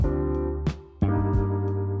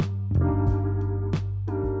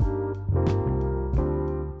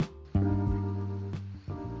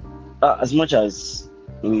As much as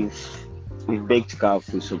we've begged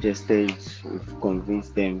CAF, we suggested, we've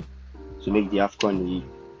convinced them to make the AFCON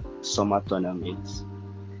a summer tournament.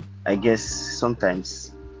 I guess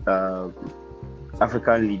sometimes uh,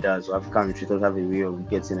 African leaders or African administrators have a way of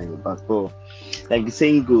getting on your back. But like the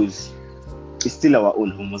saying goes, it's still our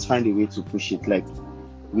own. We must find a way to push it. Like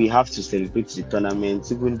we have to celebrate the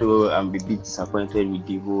tournament, even though I'm a bit disappointed with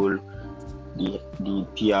the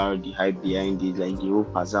PR, the hype behind it, like the whole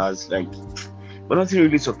pizzazz, like. But nothing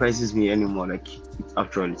really surprises me anymore. Like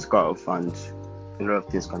it's golf, and a lot of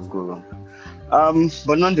things can go wrong.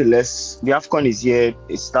 But nonetheless, the AFCON is here.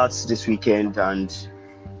 It starts this weekend, and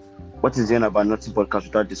what is the end about nothing podcast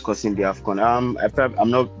without discussing the AFCON? I'm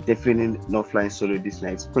not definitely not flying solo this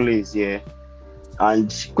night. Kule is here, and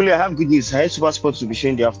Kule, I have good news. I heard Super Sports will be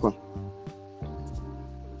showing the AFCON.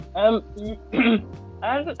 Um,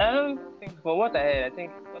 I don't think for what I heard. I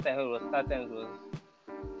think what I heard was StarTimes was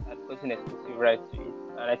had gotten exclusive rights to it,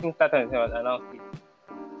 and I think StarTimes was announced it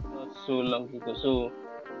not so long ago. So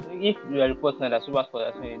if you are reporting that Super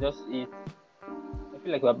Sport has been just it, I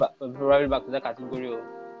feel like we're probably back to that category of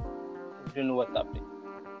we don't know what's happening.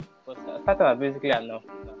 But StarTimes are basically announced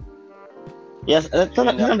now. Yes,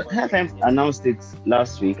 Showing the AFCON Times yeah. announced it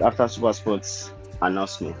last week after Super Sports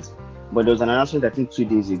announcement. But there was an announcement I think 2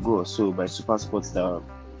 days ago or so by Super Sports that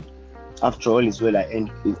after all is well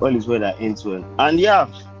all is well that ends well. And yeah,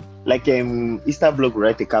 like Easter blog will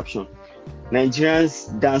write a caption.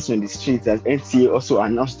 Nigerians dance on the streets as NCA also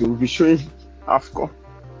announced they will be showing AFCON.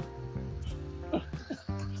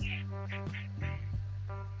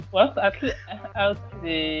 Well, at least as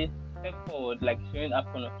the step forward, like showing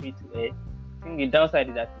AFCON on free to air, I think the downside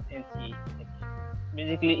is that it's NTA. Like,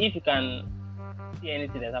 basically, if you can see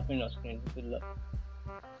anything that's happening on screen, good luck.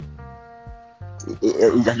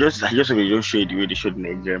 I just want to just show you the way they showed the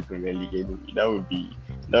Nigerian Premier League. That would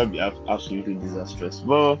be absolutely disastrous.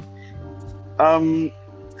 But um,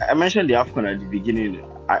 I mentioned the AFCON at the beginning.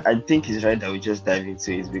 I think it's right that we just dive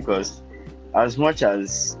into it because as much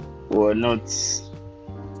as we're not,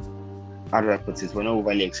 how do I put it, we're not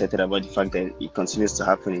overly excited about the fact that it continues to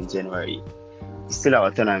happen in January. It's still our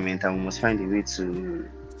tournament, and we must find a way to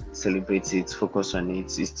celebrate it, focus on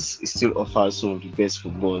it. It still offers some of the best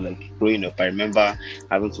football. Like growing up, I remember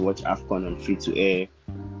having to watch AFCON on free to air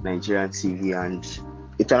Nigerian TV, and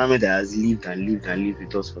a tournament that has lived and lived and lived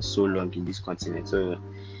with us for so long in this continent. So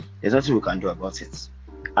there's nothing we can do about it.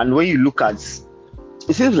 And when you look at,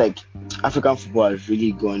 it seems like African football has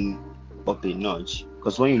really gone up a notch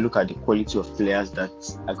because when you look at the quality of players that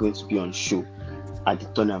are going to be on show at the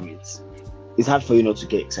tournament, it's hard for you not to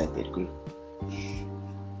get excited. Good.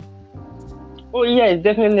 Oh yeah, it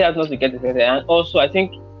definitely has not to get excited. And also, I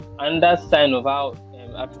think another sign of how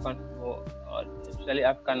African football, especially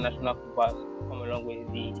African national football, has come along with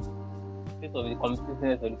the state of the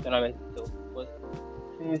competitiveness of the tournament itself. Because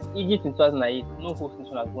since Egypt in 2008, no host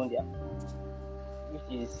nation has won their,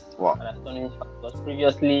 which is Wow. an astonishing fact. Because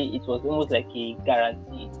previously, it was almost like a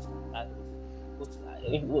guarantee that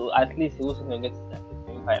at least a host nation will get to that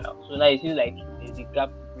final. So now it seems like there's a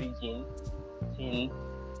gap bridging between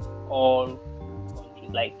all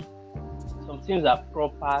countries. Like some teams are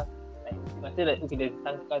proper. Like you can say that okay, there's a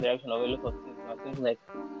tactical direction of a lot of things. Now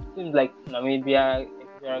seems like Namibia,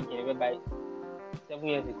 Equatorial Guinea, whereby 7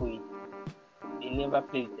 years ago they never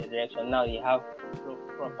played the direction. Now they have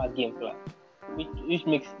proper game plan, which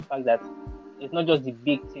makes the fact that it's not just the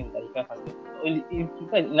big teams that you can facilitate. Only in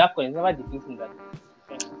AFCON, it's never the big teams that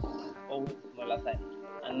you can always smaller side.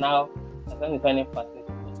 And now I'm trying to find a facility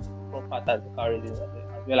for proper tactical reasons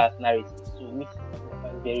as well as narrative. So which I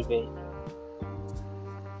find very, very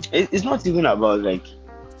It's not even about like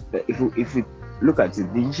if we look at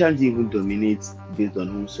it, the Egyptians didn't even dominate based on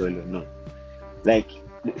home soil or not. Like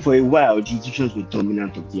for a while, the Egyptians were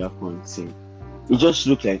dominant of the AFCON scene. It just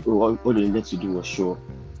looked like all they needed to do was show up,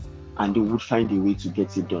 and they would find a way to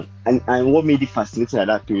get it done. And what made it fascinating at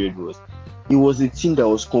that period was it was a team that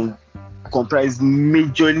was comprised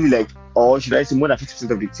majorly like, or should I say more than 50%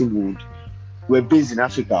 of the team were based in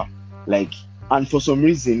Africa. Like, and for some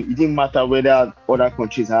reason, it didn't matter whether other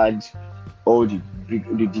countries had all the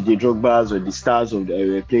Drogbas or the stars of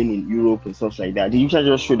were playing in Europe and stuff like that. The Egyptians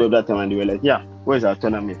just showed up that time and they were like, yeah, where's our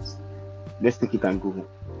tournament? Let's take it and go home.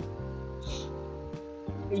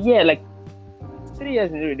 yeah, like 3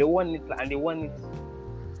 years in a row, they won it and they won it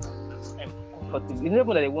comfortably. It's not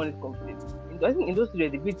even that they won it comfortably. I think in those 3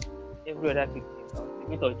 years, they beat every other big team.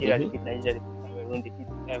 They beat Algeria, they beat Nigeria, they beat Cameroon, they beat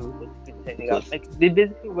Ivory Coast, they beat Senegal. Like they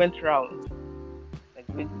basically went round. Like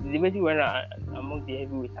they basically went around among the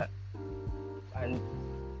heavyweights and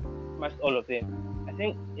smashed all of them. I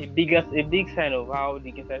think a big sign of how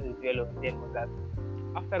the game started to develop then was that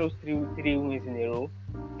after those three wins in a row,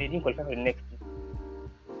 they didn't qualify for the next two,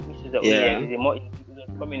 which is the is a more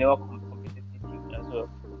becoming a more competitive team as well.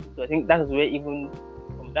 So I think that's where even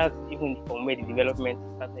from where the development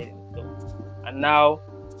started and stuff. And now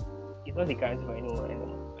it's not a guarantee for anyone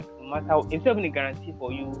anymore. Like, no matter it's not even a guarantee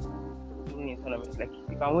for you winning in tournaments. Like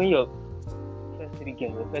you can win your first 3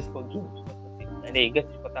 games or first 4 games, and then you get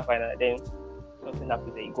to quarter final, and then something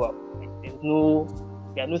happens and you go out. Like,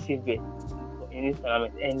 there are no safe bets in this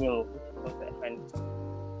tournament anymore,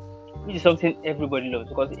 which is something everybody loves,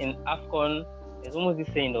 because in AFCON there's almost this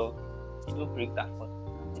saying of you don't predict AFCON.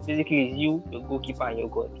 It basically is you, your goalkeeper, and your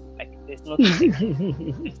god. Like there's no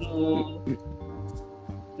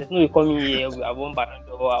you coming here, I won Ballon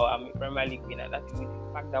d'Or, I'm a Premier League winner. That's the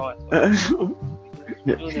fact that one. So,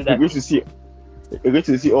 you're going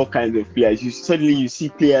to see all kinds of players. You see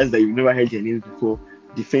players that you've never heard their names before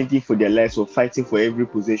defending for their lives or fighting for every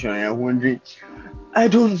possession, and you're wondering, I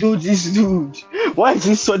don't know this dude. Why is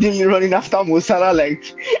he suddenly running after Mo Salah like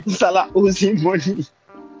Salah owes him money?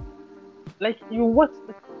 Like you watch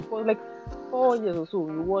for like 4 years or so,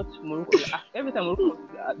 you watch Morocco. Every time Morocco,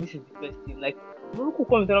 this is the best team. Like Morocco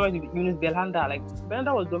comes to tournament with Yunus Belhanda. Like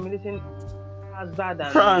Belhanda was dominating Hazard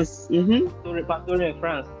and France. Pastore in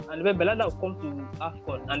France. And when Belhanda will come to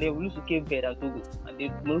AFCON and they will lose to Cape Verde and Togo,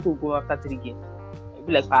 and Morocco will go after 3 games. You'll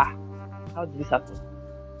be like, how did this happen?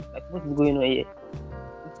 Like what is going on here?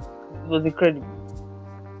 It was incredible.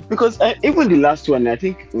 Because even the last one, I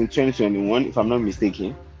think in 2021, if I'm not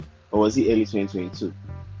mistaken, or was it early 2022?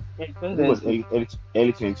 Yeah, it was early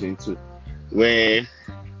 2022, where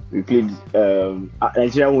we played.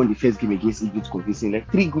 Nigeria won the first game against Egypt convincing,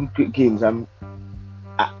 like 3 good games.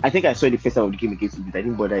 I think I saw the first half of the game against Egypt. I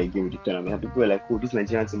didn't bother again with the tournament. And people were like, "Oh, this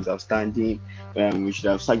Nigerian team is outstanding. We should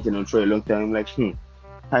have sacked them on for a long time." I'm like,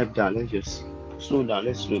 pipe down. Let's just slow down.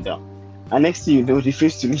 Let's slow down. And next thing you know, they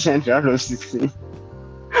faced Tunisia in the round of 16,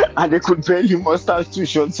 and they could barely muster 2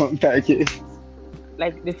 shots on target.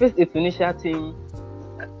 Like they faced a Tunisia team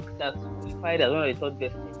that qualified as one of the third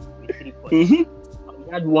best teams with 3 points. And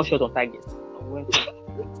we had 1 shot on target. And we went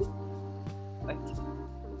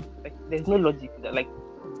like there's no logic to that. Like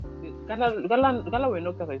Ghana were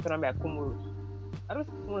knocked out of the tournament by Comoros. I don't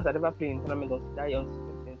think Comoros had ever played in tournament until that young.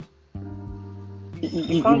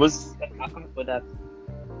 You can't account for that.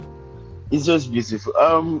 It's just beautiful.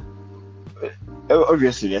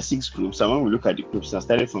 Obviously there are 6 groups, and when we look at the groups, and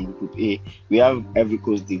started from the group A, we have Ivory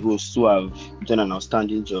Coast, the hosts, who have done an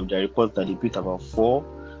outstanding job. They report that they built about 4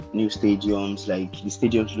 new stadiums. Like the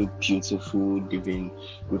stadiums look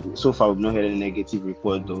beautiful. So far we've not heard any negative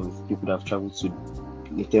report of people that have traveled to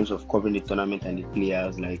in terms of covering the tournament and the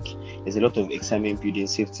players. Like there's a lot of excitement building,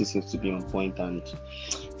 safety seems to be on point, and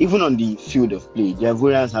even on the field of play, the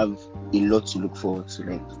Ivorians have a lot to look forward to.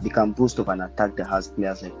 Like they can boast of an attack that has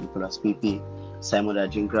players like Nicolas Pepe, Simon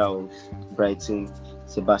Adingra of Brighton,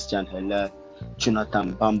 Sebastian Haller,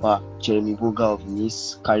 Jonathan Bamba, Jeremy Boga of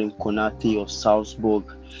Nice, Karim Konate of Salzburg.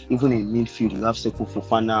 Even in midfield, you have Seko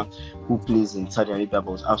Fofana, who plays in Saudi Arabia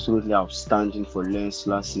but was absolutely outstanding for Lens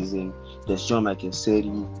last season. There's John Michael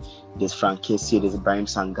Seri, there's Frank Kessie, there's Ibrahim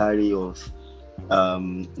Sangare of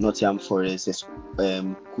Nottingham Forest, there's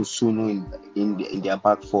Kusuno in their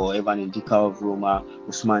back four, Evan Ndika of Roma,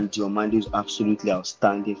 Usman Diomande is absolutely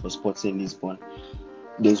outstanding for Sporting Lisbon.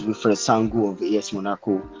 There's Wilfred Sango of AS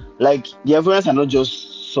Monaco. Like the Ivorians are not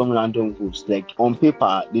just some random groups. Like on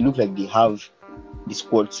paper, they look like they have the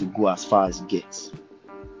squad to go as far as it gets.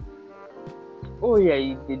 Oh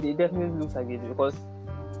yeah, they definitely look like it, because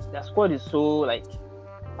their squad is so like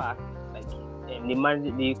packed. Like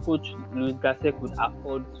the coach Luis Garcia could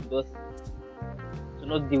afford to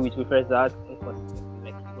not deal with Wilfred Zaha inconsistency.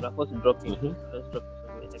 Like he could afford to drop him, just drop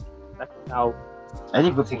him. Like that's how. I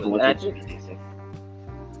think he wanted to be this.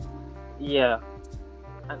 Yeah,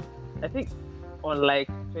 and I think unlike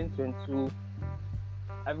 2022,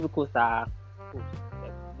 Ivory Coast are close,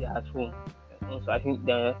 like they are at home. So I think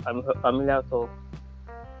they're familiar to.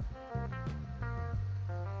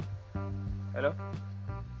 Hello?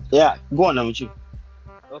 Yeah, go on, I'm with you.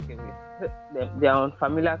 Okay. They are on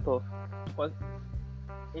familiar turf, because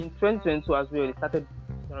in 2022 as well, they started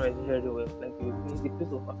very well. Like they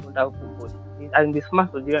played of wonderful football, and they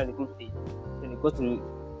smashed Nigeria in the group stage. So they got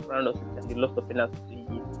to round of 6 and they lost the penalty to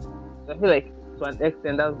Egypt. So I feel like to an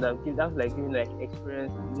extent that's like giving like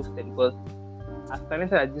experience boosted, because as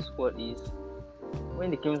talented as this squad is, when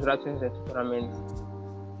they came to that 2022 tournament,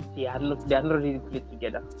 they had not really played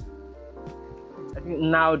together. I think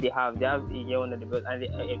now they have a year under the belt, and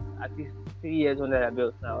at least 3 years under their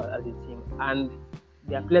belt now as a team, and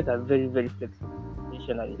their players are very, very flexible.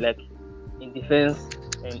 intentionally. Like in defense,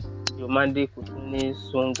 Diomande, Kutune,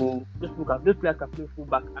 Songo, those players can play full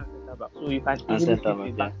back and centre back. So you can easily switch to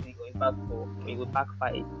a back three or a back four or a back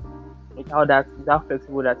five. It's how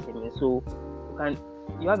flexible that team is. So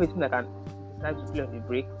you have a team that can decide to play on the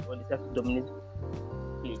break or decide to dominate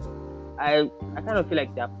play. I kind of feel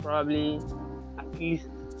like they're probably at least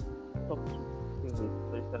top two favorites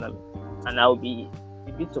for this tournament, and I'll be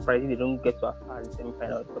a bit surprised if they don't get to as far as the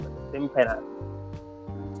semi-final.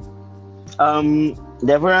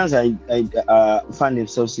 The Ivorians find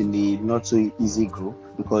themselves in the not so easy group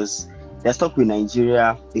because they're stuck with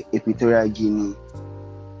Nigeria, Equatorial Guinea,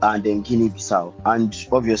 and then Guinea-Bissau. And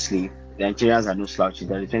obviously, the Nigerians are no slouches.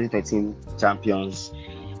 They're the 2013 champions.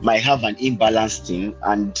 Might have an imbalanced team,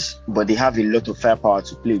 but they have a lot of firepower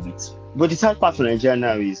to play with. But the sad part for Nigeria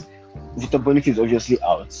now is Victor Boniface is obviously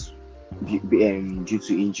out due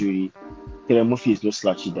to injury. Terry Murphy is no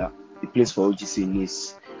slouch either. He plays for OGC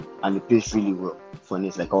Nice, and he plays really well for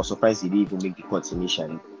Nice. Like, I was surprised he didn't even make the cuts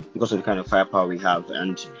initially because of the kind of firepower we have,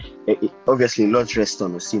 and obviously a lot rest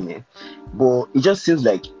on Osimhen. But it just seems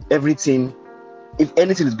like everything, if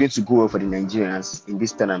anything is going to go well for the Nigerians in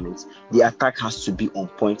this tournament, the attack has to be on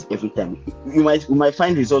point every time. We might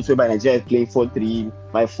find results whereby Nigeria is playing 4-3,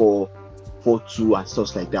 5-4, 4-2 and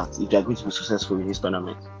stuff like that if they are going to be successful in this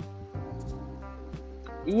tournament.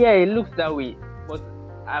 Yeah, it looks that way, but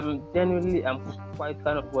I'm quite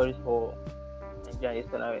kind of worried for Nigeria in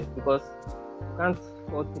this tournament because you can't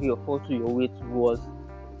 4-3 or 4-2 your way towards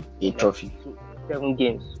a trophy. 7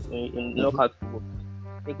 games in knockout football.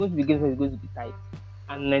 They're going to be games where it's going to be tight,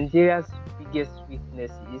 and Nigeria's biggest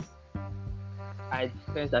weakness is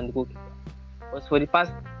defense and the goalkeeper. Because for the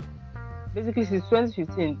past, basically since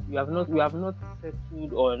 2015, we have not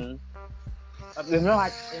settled on. We've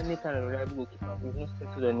not had any kind of reliable goalkeeper. We've not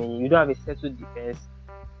settled on any. We don't have a settled defense,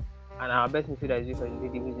 and our best midfielder is because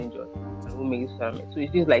he was injured and who makes this tournament. So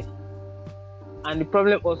it feels like, and the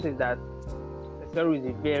problem also is that Pesero is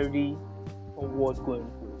a very forward-going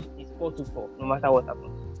coach. It's 4-2-4, no matter what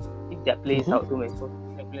happens. If they're playing South Home, it's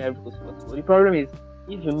 4-2-4. They're playing every possible. The problem is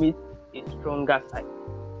if you meet a stronger side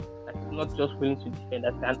that's not just willing to defend,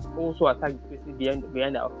 that can also attack the spaces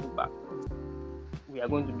behind our fullback, we are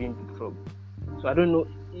going to be in big trouble. So I don't know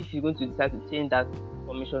if you're going to decide to change that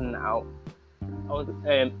formation now.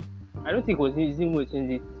 I don't think it was easy to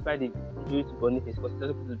change it despite the injury to Boniface, because it's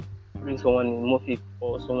also to bring someone in Murphy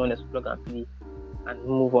or someone else to plug and play and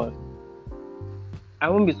move on. I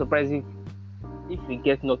won't be surprised if we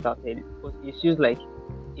get knocked out early, because it feels like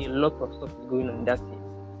a lot of stuff is going on in that team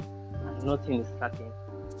and nothing is starting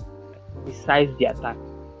besides the attack,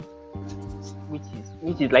 which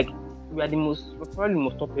is like we're probably the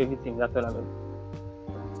most top heavy team in that tournament.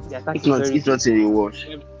 The attack it's not in the world.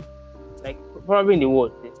 Like probably in the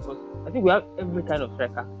world, because I think we have every kind of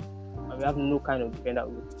striker and we have no kind of defender.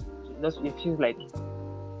 So it feels like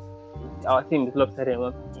our team is lopsided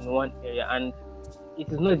in one area, and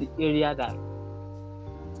it is not the area that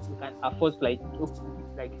we can afford to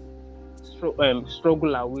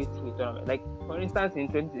struggle our way through a tournament. Like for instance, in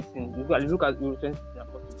 2016, you look at Euro 2016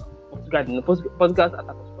 and Portugal's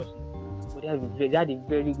attack was questionable, but they had a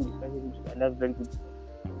very good defensive midfield and they have very good defense.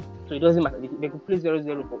 So it doesn't matter. They could play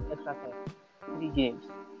 0-0 for extra time, 3 games,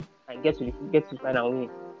 and get to the final and win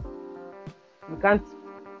it.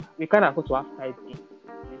 We can't afford to have tight games.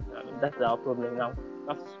 That's our problem now. We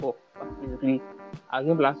have to score. Basically, our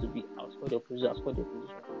game plan has to be outscore the opposition.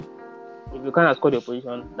 If you can't outscore the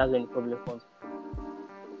opposition, that's when the problem comes.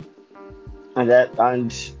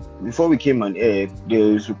 And before we came on air,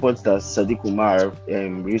 there was reports that Sadiq Umar,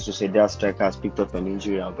 used to say that striker has picked up an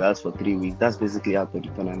injury and was for 3 weeks. That's basically out of the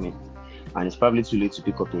tournament, and it's probably too late to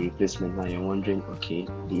pick up a replacement. Now you're wondering, okay,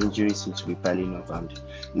 the injury seems to be piling up, and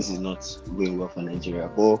this is not going well for Nigeria.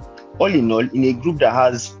 But all in all, in a group that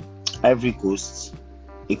has Ivory Coast,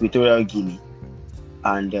 Equatorial Guinea,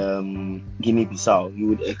 and Guinea-Bissau, you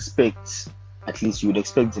would expect the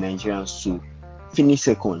Nigerians to finish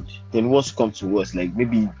second. Then what's come to worst, like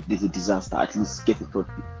maybe there's a disaster, at least get a third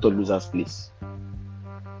loser's place.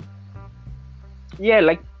 Yeah,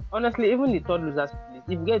 like honestly, even the third loser's place,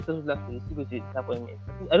 if we get a third loser's place, it's going to be disappointment.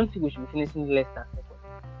 I don't think we should be finishing less than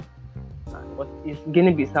second. But it's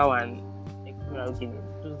Guinea-Bissau and Equatorial Guinea.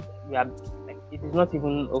 It is not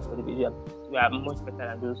even up for the video. We are much better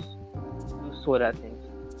than those other teams.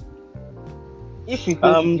 If we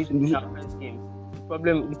finish our first game, the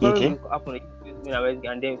problem will happen if we win our first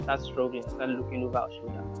game and then we start struggling and start looking over our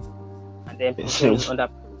shoulder, and then under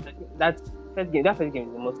that first game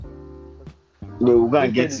is the most. We're going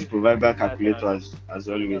to get the provider calculator as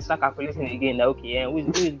always. Start calculating again. Who is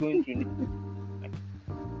going through this?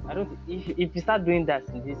 I don't. If you start doing that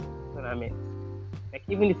in this tournament, like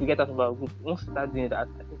even if you get out of our group, once you start doing that, I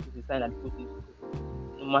think it's a sign that the coach is good,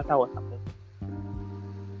 no matter what happens.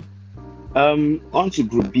 On to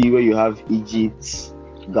Group B, where you have Egypt,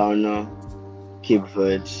 Ghana, Cape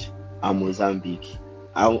Verde, and Mozambique.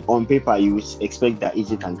 On paper, you would expect that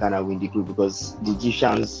Egypt and Ghana win the group because the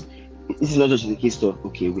Egyptians. This is not just the case of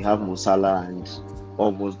okay, we have Mo Salah and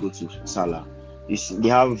almost go to Salah. They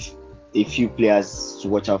have a few players to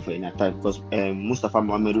watch out for in attack because Mustafa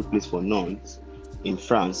Mohamed, who plays for Nantes in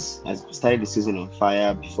France, has started the season on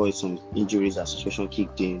fire before some injuries and suspension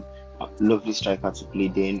kicked in. A lovely striker to play.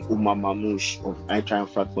 Then Umar Mamouche of Eintracht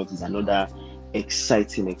Frankfurt is another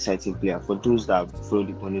exciting player. For those that follow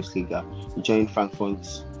the Bundesliga, he joined Frankfurt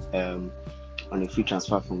on a free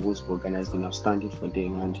transfer from Wolfsburg and has been outstanding for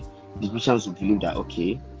them. And the Egyptians will believe that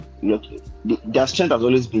okay, look, their strength has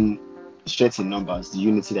always been strength in numbers, the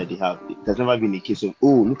unity that they have. There's never been a case of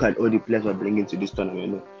look at all the players we're bringing to this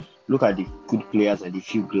tournament. No, look at the good players and the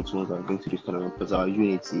few great ones that are going to this tournament because our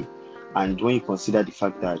unity. And when you consider the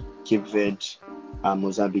fact that Cape Verde and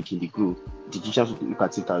Mozambique in the group, the Egyptians will look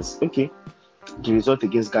at it as okay. The result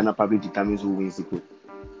against Ghana probably determines who wins the group.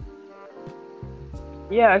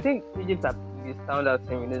 Yeah, I think Egypt are the standout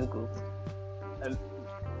team in this group.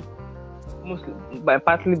 Mostly, but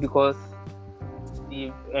partly because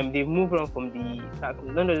they've moved on from the tactics.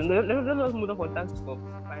 No, let's move on from tactics of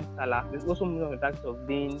find Salah. There's also moved on from tactics of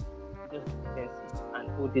being just defensive and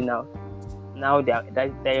holding out. Now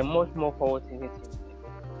they're a much more forward-thinking team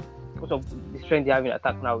because of the strength they have in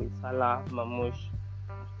attack now with Salah, Mamouche,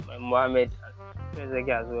 Mohamed, and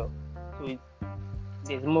Trezeguet as well. So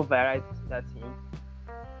there's more variety to that team.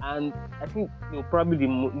 And I think they'll probably be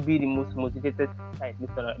the most motivated side this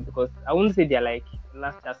tournament because I wouldn't say they're like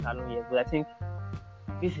last chance salon yet, but I think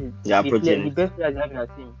this is the best players they have in our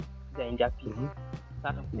team. They're in their peak.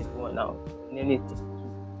 Start of 31 now, nearly 32.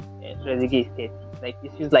 Trezeguet is 30. Like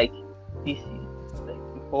it feels like this is like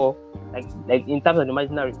before, like in terms of the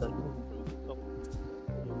marginal return.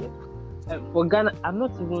 For Ghana, I'm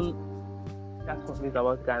not even that convinced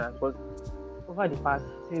about Ghana because over the past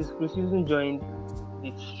since Chris joined.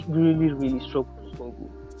 It's really struggled to score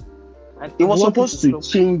goals. And it was supposed to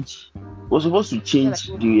change.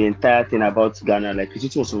 The entire thing about Ghana. Like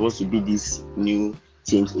it was supposed to be this new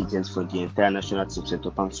change agent for the entire national team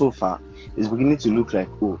setup. And so far, it's beginning to look like,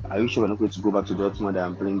 are you sure we're not going to go back to Dortmund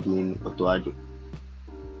and bring in Otto Addo?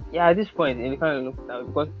 Yeah, at this point, it kind of looks that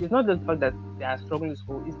because it's not just the fact that they are struggling to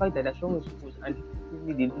score. It's the fact that they're struggling to score and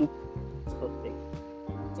they look suspect.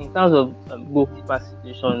 In terms of goalkeeper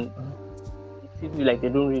situation. Seems like they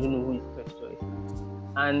don't really know who is first choice.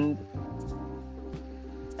 And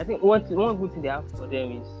I think one good thing they have for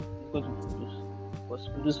them is going to produce. Because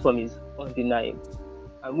produce form is undeniable.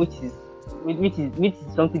 And which is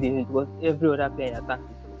something they need because every other player in attack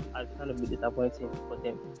has kind of been disappointing for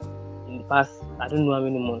them. In the past, I don't know how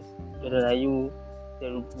many months, Jordan Ayew,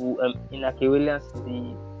 Terubu, Inaki Williams,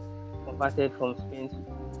 the converted from Spain to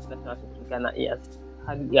national team to Ghana, he has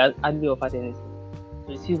hardly offered anything.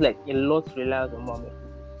 So it seems like a lot relies on Mohamed.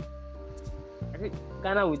 I think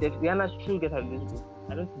Ghana should get out of this group.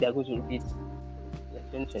 I don't think they are going to repeat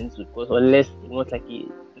 2022 because unless they want like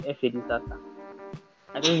an FA disaster.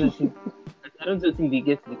 I don't think they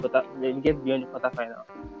get to they get beyond the quarterfinal.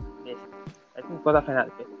 Yes. I think quarterfinal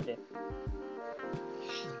is best for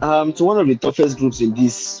them. So one of the toughest groups in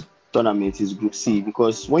this tournament is Group C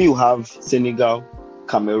because when you have Senegal,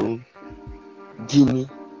 Cameroon, Guinea,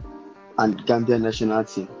 and Gambia national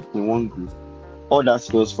team in one group, all that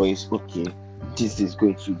spells for is okay. This is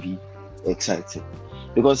going to be exciting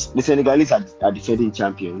because the Senegalese are defending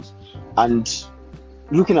champions, and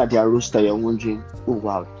looking at their roster, you're wondering, oh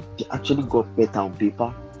wow, they actually got better on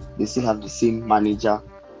paper. They still have the same manager,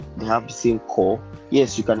 they have the same core.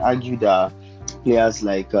 Yes, you can argue that players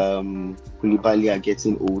like Koulibaly are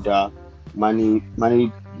getting older, Mane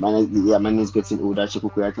is getting older,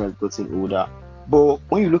 Cheikhou Kouyaté has gotten older. But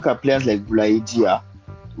when you look at players like Boulaye Dia,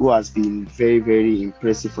 who has been very, very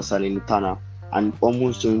impressive for Salernitana and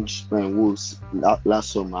almost joined Wolves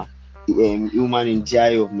last summer, Iliman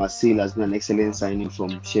Ndiaye of Marseille has been an excellent signing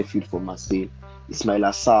from Sheffield for Marseille. Ismail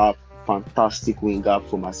Assar, fantastic winger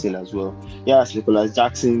for Marseille as well. Yes, Nicolas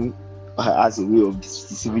Jackson has a way of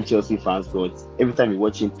deceiving Chelsea fans, but every time you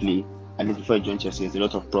watch him play, and before he joined Chelsea, there's a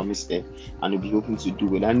lot of promise there, and he'll be hoping to do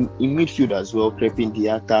well. And in midfield as well, Crepin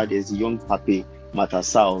Diatta, there's the young Pape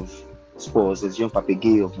Matassa of Spurs, there's young Pape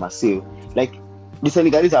Gueye of Marseille. Like, the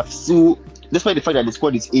Senegalese have still, despite the fact that the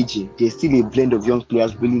squad is aging, there's still a blend of young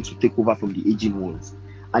players willing to take over from the aging ones.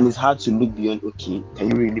 And it's hard to look beyond, okay, can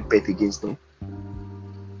you really bet against them?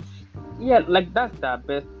 Yeah, like that's their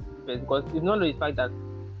best best because it's not the fact that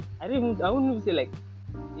I wouldn't even say like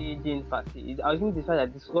aging party. I was going to say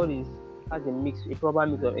that the squad has a proper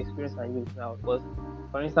mix of experience and youth now. Because,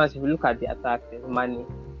 for instance, if you look at the attack, there's Mane,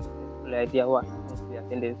 like there was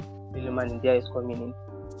and there's Billy Mane there is coming in.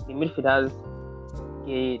 The midfielders,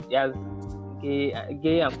 Gay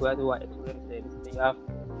and Kouyaté are experienced. You have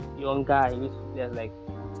younger and youthful players like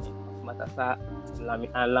Matassa,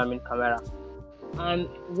 Lamin Camara. And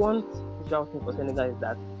one special thing for Senegal is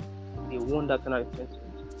that they won that tournament in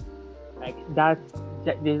 2020. Like that,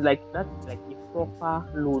 there's like that's like a proper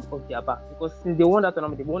load of their back because since they won that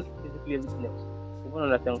tournament, they won basically everything else. They won on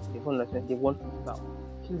the they won football.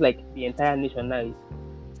 It feels like the entire nation now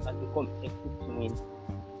has become equipped to win.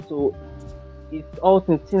 So it's all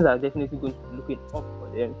things are definitely going to be looking up for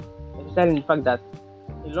them, especially in the fact that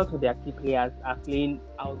a lot of their key players are playing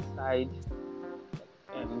outside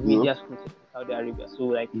media schools in Saudi Arabia. So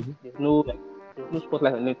like there's no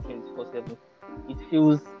spotlight on it 24/7. It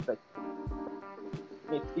feels like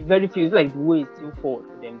it feels like the way it's still forward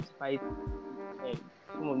for them despite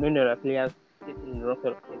some of many other players getting in the wrong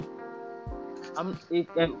side of things.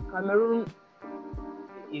 Cameroon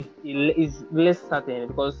is less certain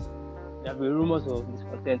because there have been rumors of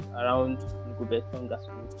discontent around Ngubert Tonga's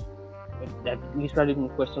coach. There have literally been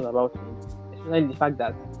questions about him, especially the fact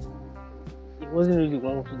that it wasn't really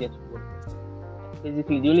one to get to work.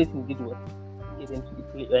 Basically, the only thing he did was get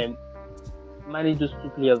them to manage those 2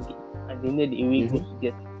 players game, and they need a way to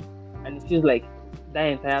get it. And it feels like that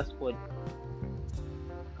entire squad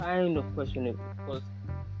kind of questionable because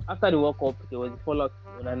after the World Cup, there was a fallout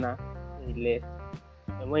with Onana when he left,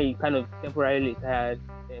 and when he kind of temporarily retired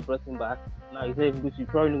and brought him back. Now he's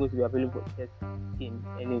probably going to be available for the first game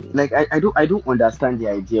anyway. Like I don't understand the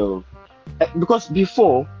idea of because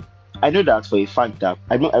before I know that for a fact that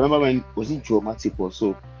I remember when was it Joe Matip or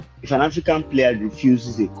so. If an African player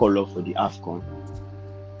refuses a call-up for the AFCON,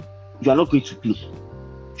 you are not going to play.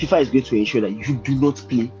 FIFA is going to ensure that you do not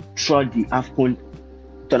play throughout the AFCON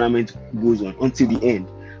tournament goes on until the end.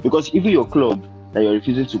 Because even your club that you're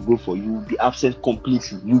refusing to go for, you will be absent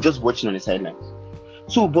completely. You're just watching on the sidelines.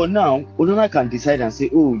 So, but now, Onana can decide and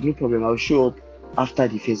say, oh, no problem, I'll show up after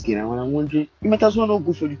the first game. And I'm wondering, you might as well not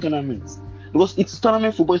go for the tournament. Because it's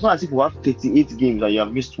tournament football. It's not as if we have 38 games and you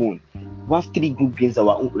have missed one. We have 3 group games that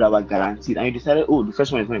were guaranteed. And you decided, oh, the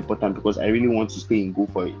first one is not important because I really want to stay and go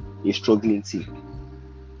for a struggling team.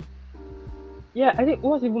 Yeah, I think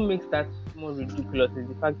what even makes that more ridiculous is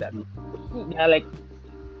the fact that they are like,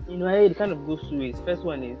 it kind of goes two ways. First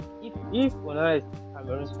one is, if Onana is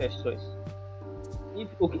Cameroon's first choice, if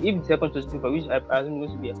the second choice, which I assume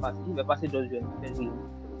going to be a pass, if a pass does you first game,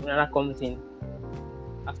 Onana comes in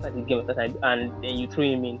after the game and then you throw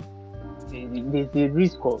him in, there's the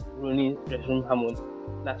risk of ruining Resum Hammond.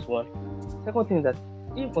 That's one. Second thing is that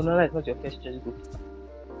if Onana is not your first choice goalkeeper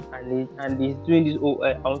and he's doing this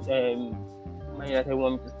Man United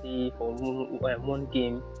want me to stay for one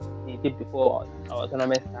game the day before our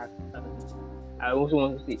tournament starts, and I also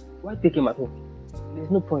want to say, why take him at home? There's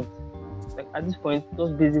no point. Like at this point,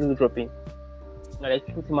 just basically dropping. Like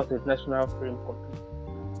put him out of the national frame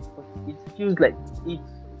completely. It feels like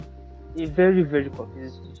it's a very, very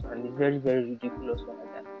confusing situation and a very, very ridiculous one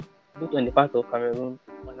like that. Both on the part of Cameroon,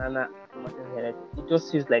 Onana, and Manchester United, it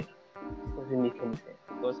just feels like it doesn't make any sense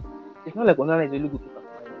because it's not like Onana is a really good keeper.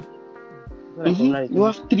 You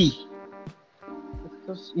have 3.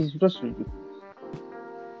 It's just ridiculous.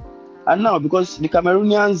 And now, because the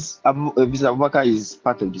Cameroonians, Abubakar is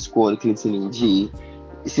part of the squad, Clinton in G,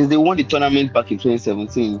 since they won the tournament back in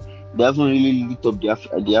 2017, they haven't really lit up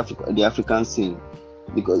the African scene.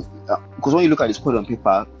 Because when you look at the squad on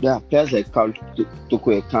paper, there are players like Paul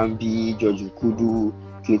Toko Ekambi, George Ukudu,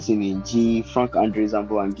 Clinton in G, Frank Andre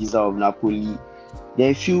Zambo and Giza of Napoli. There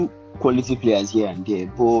are a few quality players here and there,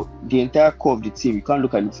 but the entire core of the team, you can't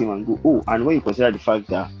look at the team and go, oh, and when you consider the fact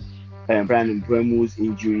that Brian Mbeumo's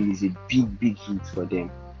injury is a big hit for them.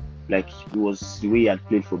 Like it was the way he had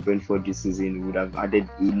played for Brentford this season, would have added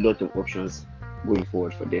a lot of options going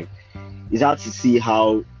forward for them. It's hard to see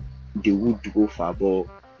how they would go far, but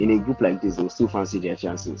in a group like this, they'll still fancy their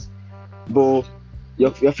chances. But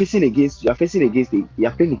you're playing against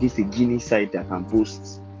a Guinea side that can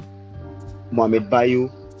boast Mohamed Bayo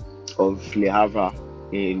of Le Havre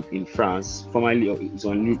in France, formerly is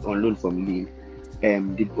on loan from Lille.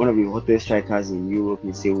 One of the hottest strikers in Europe,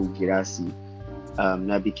 Nseo Girassi,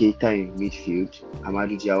 Naby Keita in midfield,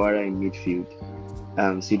 Amadou Diawara in midfield,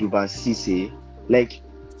 Sidouba Cisse. Like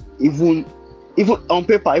even on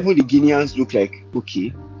paper, even the Guineans look like,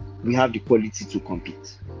 okay, we have the quality to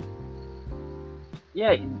compete.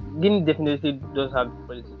 Yeah, Guinea definitely does have the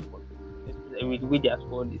quality to compete. with the way their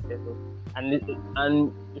squad is set up. And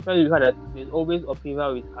especially the fact that there's always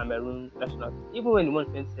upheaval with Cameroon national team. Even when they won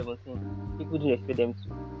 2017, people didn't expect them to,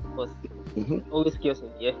 because always chaos in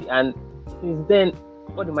the FA. And since then,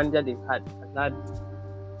 all the manager they've had has had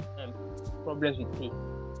problems with pay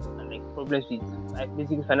and like problems with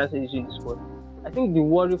basically financial issues in the squad. I think the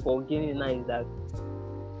worry for Guinea now is that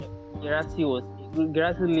Gerasi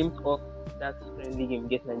limped off that friendly game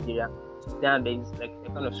against Nigeria. Then there is like a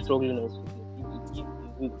kind of struggling on his fitness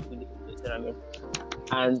if the tournament,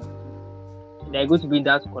 and they're going to be in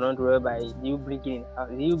that conundrum whereby you don't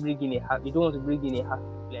want to bring in a half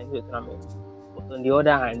player into the tournament, but on the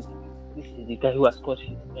other hand, this is the guy who has scored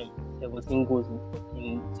 17 goals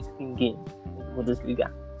in 16 games in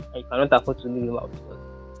Bundesliga, and you cannot afford to leave him out, because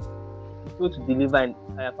if you go to deliver in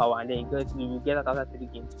firepower and then you get out after 3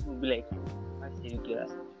 games, it will be like,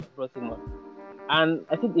 brought him on. And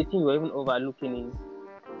I think the thing we're even overlooking is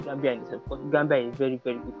Gambia in itself, because Gambia is very,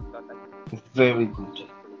 very good counter-attack. Very good.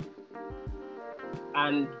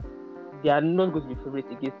 And they are not going to be favorites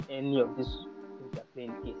against any of these teams they're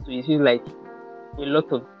playing against. So it feels like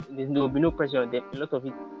there will be no pressure on them. A lot of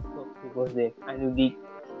it favors them. And if they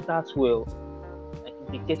start well, like if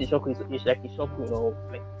they get a shock, it's like a shock win or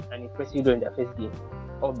like an impressive during their first game,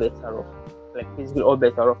 all bets are off. Like basically all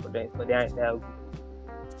bets are off for them, for their entire group.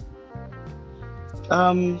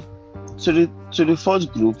 So the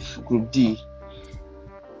fourth group D,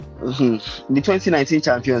 the 2019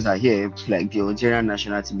 champions are here. Like the Algerian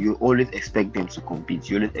national team, you always expect them to compete.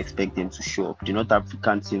 You always expect them to show up. The North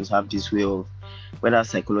African teams have this way of, whether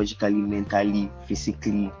psychologically, mentally,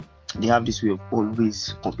 physically, they have this way of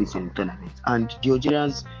always competing in the tournament. And the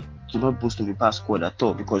Algerians do not boast of a past squad at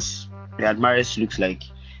all, because the Admirers looks like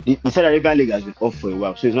the Saudi Arabian league has been off for a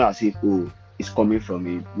while, so it's not as if it's coming from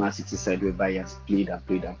a Man City side whereby he has played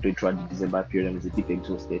throughout the December period and is a bit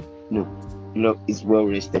exhausted. No, it's well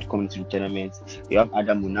rested coming to the tournament. You have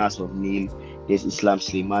Adam Munas of Nil, there's Islam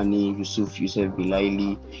Slimani, Yusuf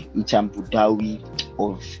Bilaili, Icham Boudawi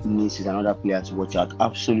of Nice is another player to watch out.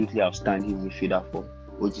 Absolutely outstanding midfielder for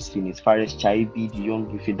OG's Phoenix. Fares Chaibi, the young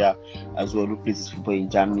midfielder as well, who plays his football in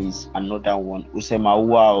Germany, is another one. Usema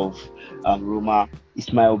Aoua of Roma,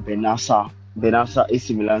 Ismail Benassa,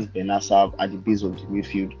 AC Milan's Benassa at the base of the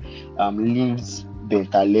midfield. Leeds,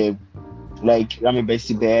 Bentaleb, like Rami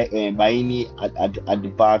Bessibe, Baini at the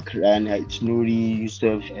back, and Nuri,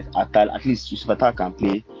 Yusuf Atal. At least Yusuf Atal can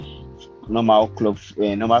play normal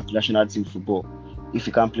national team football. If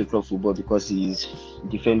he can't play club football because he's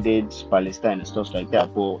defended Palestine and stuff like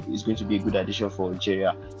that, but it's going to be a good addition for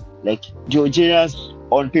Algeria. Like the Algerians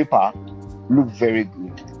on paper look very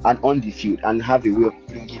good and on the field, and have a way of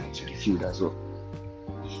bringing it to the field as well.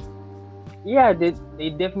 Yeah, they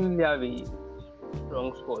definitely have a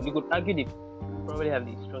strong squad. You could argue they probably have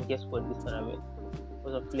the strongest squad this tournament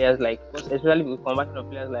because of players especially with combination of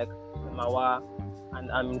players like Mawa and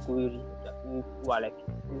Amin Kouiri, who are like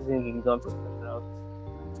seasoned professionals.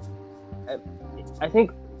 I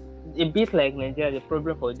think a bit like Nigeria, the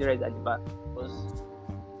problem for Algeria is at the back, because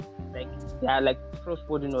like they are like first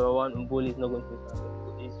squad number one, Mboli is not going to be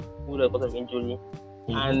because he's good because of injury,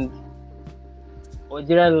 and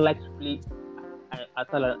Algeria like to play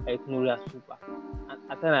Atal and Aït-Nouri as super, and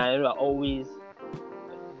Atal and Aït-Nouri are always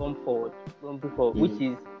bumping forward, which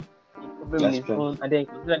is a problem in its own. And then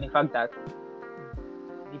consider the fact that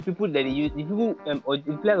the people that they use, or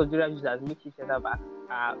the players Algeria use as makeshift center backs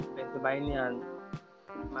are Bensebaini and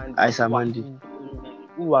Mandi,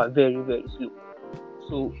 who are very, very slow.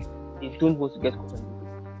 So they don't want to get caught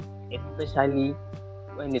on the goal, especially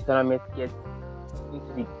when the tournament gets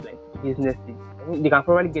into the business stage. I think they can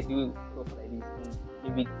probably get away with stuff like this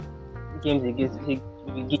in maybe games against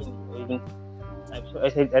maybe Guinea, or even I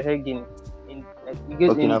said Guinea in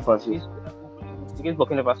Burkina Faso. Against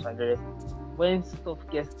Burkina Faso and the rest. When stuff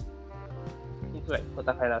gets into like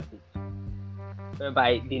quarterfinal stage,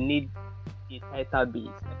 whereby they need a tighter base,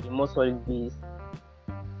 like a more solid base,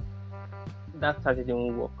 that strategy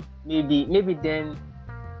won't work. Maybe then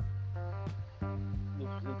you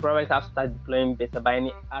probably have to start deploying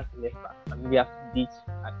Bensebaini as left back, and maybe have to ditch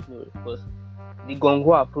Aït-Nouri, because the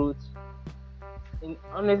Gongo approach,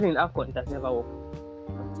 honestly in AFCON, it has never worked.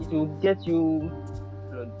 It will get you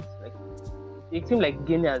blood. Like it seems like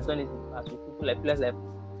Guinea has done it in the past with people like players like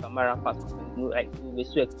Kamara, like we were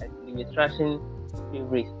so excited, we were trashing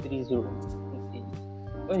favorites 3-0.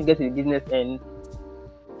 When you get to the business end,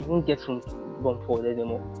 you won't get room to bomb forward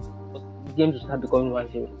anymore, because the games will start becoming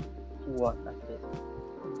 1-0, 2-1, that's it.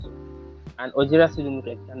 And Algeria still don't look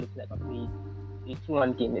like they can look like a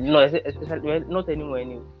 2-1 game. No, especially not anymore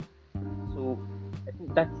anyway. So I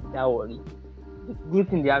think that's their worry. the good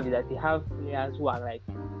thing they have is that they have players who are like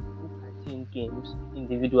who can change games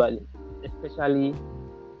individually, especially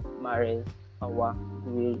Mares, Awa,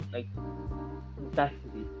 who like that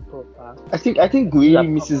is the proper. I think Those Guiri are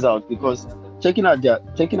misses proper. out because checking out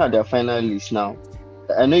their final list now.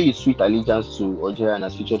 I know you sweet allegiance to Algeria and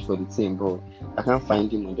has featured for the team, but I can't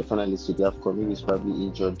find him on the final list to the AFCON. Maybe he's probably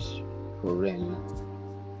injured for Rennes.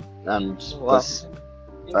 And Wow, because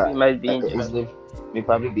I think he might be injured his as well. name may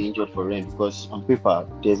probably be injured for Rennes because on paper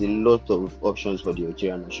there's a lot of options for the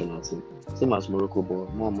Algerian national team. Same as Morocco,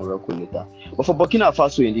 but more Morocco later. But for Burkina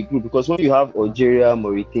Faso in the group, because when you have Algeria,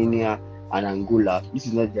 Mauritania, and Angola, this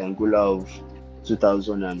is not the Angola of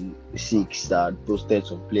 2006 that boasted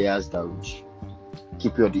some players that would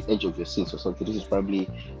keep you on the edge of your seats or something. This is probably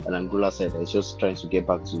an Angola side that is just trying to get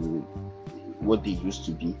back to what they used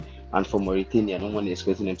to be. And for Mauritania, no one is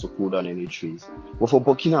expecting them to pull down any trees. But for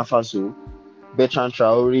Burkina Faso, Bertrand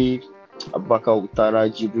Traore, Abubakar Utara,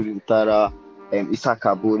 Jibril Utara, Issa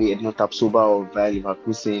Kabori, Edmond Tapsoba of Bayer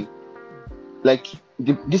Leverkusen. Like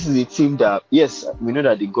this is a team that, yes, we know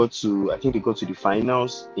that I think they got to the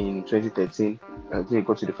finals in 2013. I think they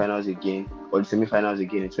got to the finals again, or the semi-finals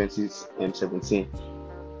again in 2017.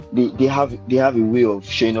 They have a way of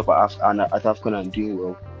showing up at AFCON and doing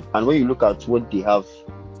well. And when you look at what they have,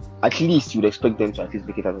 at least you'd expect them to at least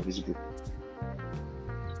make it out of this group.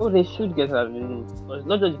 Oh, they should get out of the group. But it's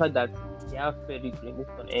not just the fact that they have pedigree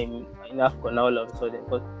in AFCON now all of a sudden.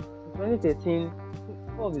 But in 2013,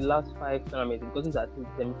 4 of the last 5 tournaments, they've gotten to the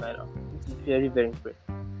semi-final, which is very, very impressive.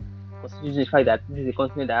 Considering the fact that this is a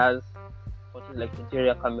continent that has countries like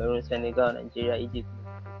Nigeria, Cameroon, Senegal, Nigeria, Egypt.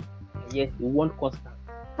 And yes, they won constant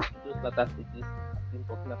in those latter stages in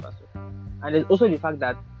Burkina Faso. And there's also the fact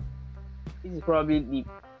that this is probably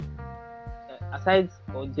aside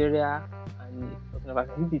Algeria and Burkina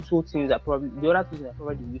Faso, I think the two teams are probably the other two teams are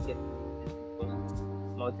probably the weakest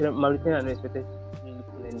because Mauritania are not expected to really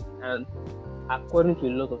play anything. And according to a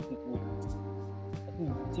lot of people, I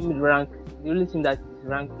think the only team that is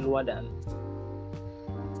ranked lower than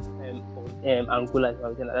Angola is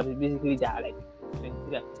Mauritania. That is basically they are like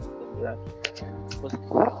 23 and 24 rank. Because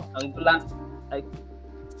Angola, like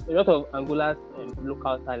a lot of Angola's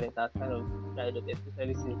local talent has kind of dried up,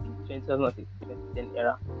 especially since the 2010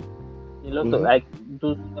 era. A lot of like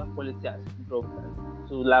those quality has dropped, and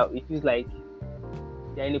so like, it feels like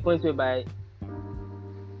they're in a point whereby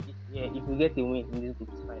if you get a win in this group,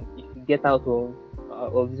 it's fine. If you get out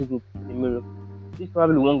of this group, it's a miracle. This is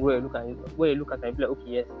probably one where you look at it, and be like, okay,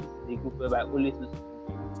 yes, this is a group whereby only two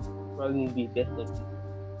probably will be best of this,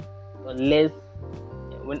 unless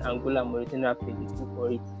when Angola and Mauritania play, they go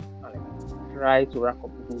for it and try to rack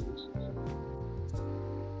up goals.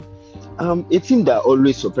 A team that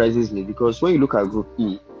always surprises me because when you look at Group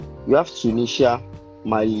E, you have Tunisia,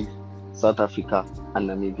 Mali, South Africa, and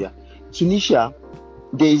Namibia. Tunisia,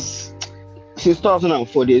 since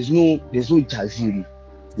 2004, there's no Jaziri,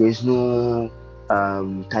 there's no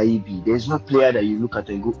Taibi, there's no player that you look at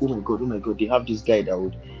and go, oh my god, they have this guy that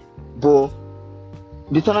would. But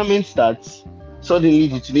the tournament starts, suddenly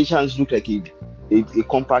the Tunisians look like a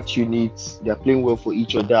compact unit. They're playing well for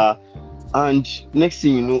each other. And next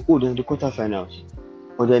thing you know, they're in the quarterfinals,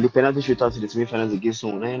 or they're in the penalty shootout to the semi-finals against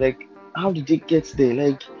someone. And you're like, how did they get there?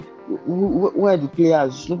 Like, where are the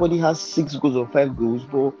players? Nobody has 6 goals or 5 goals,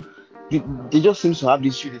 but they just seem to have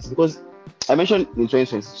this unity. Because I mentioned in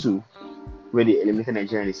 2022, where they eliminated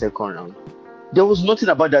Nigeria in the second round, there was nothing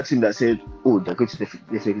about that team that said, they're going to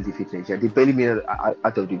definitely defeat Nigeria. They barely made it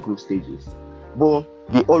out of the group stages. But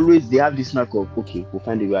they have this knack of, okay, we'll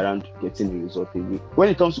find a way around getting the result. When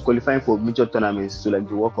it comes to qualifying for major tournaments, so like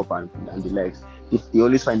the World Cup and the likes, they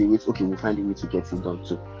always find a way, we'll find a way to get it done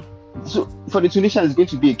too. So for the Tunisians, it's going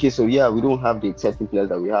to be a case of, we don't have the exciting players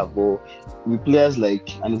that we have, but with players like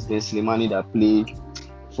Anis Ben Slimani that play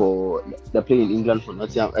in England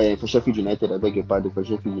for Sheffield United, I beg your pardon, for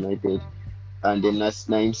Sheffield United, and then that's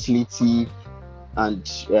Naim Sliti and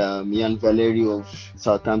Ian Valeri of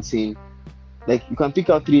Southampton. Like, you can pick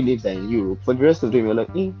out 3 names that are in Europe. For the rest of them, you're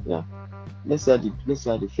like, let's see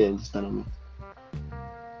how they fare in this tournament.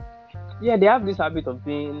 Yeah, they have this habit of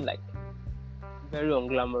being like very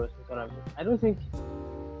unglamorous in tournaments. I don't think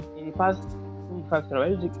in the past 5 tournaments, I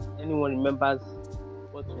don't think anyone remembers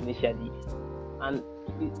what Tunisia did. And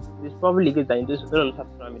it's probably good that in those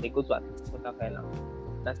tournament they go to a quarterfinal.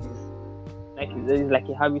 That is like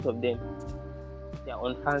a habit of them. They are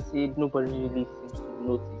unfancied. Nobody really seems to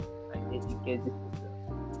notice. And they get this.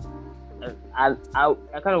 And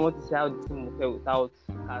I kind of want to see how the team will play without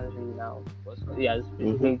Kazri now, because he has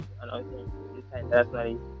been announcing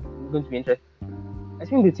internationally. It's going to be interesting. I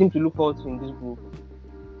think the team to look forward to in this group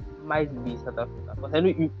might be South Africa. Because I know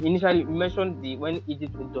you initially mentioned when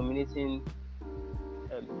Egypt was dominating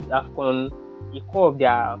AFCON, the core of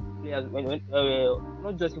their players when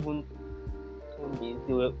not just even home base,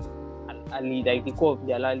 they were like the core of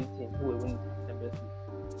their early team who were winning Champions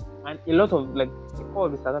League. And a lot of like the core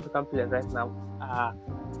of the South African players right now are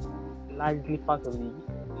largely part of the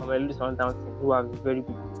Mamelodi Sundowns team who have very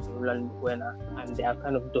good Roland Buena, and they are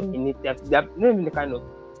kind of dominated. They are not even the kind of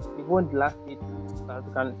they've won the last 8 South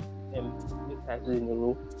African league titles in a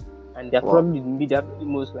row, and they're probably the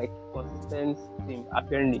most like consistent team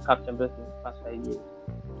appearing in the CAF Champions League in the past 5 years.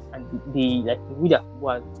 And the way that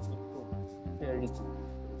was improved very good.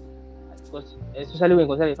 Because especially when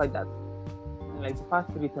considering the fact that in like the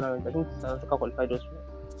past 3 tournaments, I think South Africa qualified us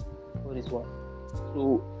for this one.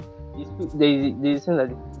 So there's a sense that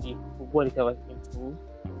the football itself has improved,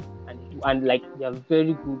 and like they are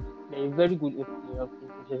very good. They're a very good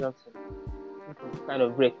infiltration team, which is kind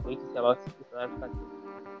of great for you to see about the South African team.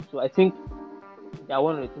 So I think they are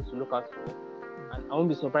one of the things to look out for, and I won't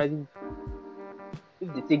be surprised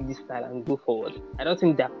if they take this style and go forward. I don't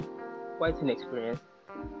think they're quite inexperienced.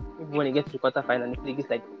 Maybe when they get to the quarterfinal, if they get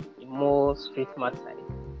like a more straight match side,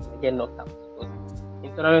 they get knocked out. Because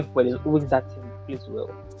in tournament football, there's always that team that plays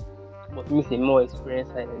well, but me a more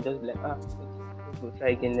experienced side and just be like, we'll try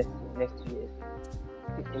again next 2 years.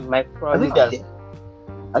 It might probably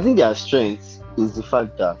I think their strength is the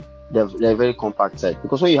fact that they're a very compact side.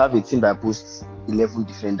 Because when you have a team that boasts 11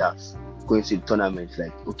 defenders going to the tournament,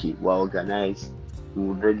 like, okay, we're organized, we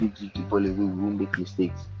will really give the ball away, we won't make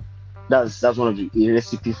mistakes. That's one of the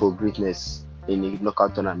recipe for greatness in a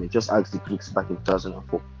knockout tournament. Just ask the Greeks back in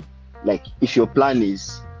 2004. Like, if your plan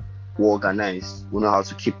is we're organized, we know how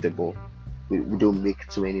to keep the ball, we don't make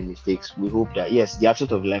too many mistakes. We hope that, yes, the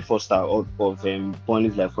absence of Life Foster of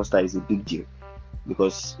Burnley's Life Foster is a big deal,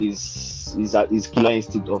 because his killer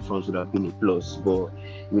instinct up front would have been a plus, but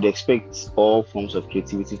you would expect all forms of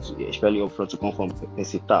creativity, especially up front, to come from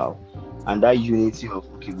Pesitao. And that unity of,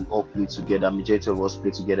 okay, we all play together, majority of us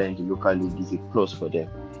play together in the local league, is a plus for them.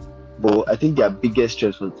 But I think their biggest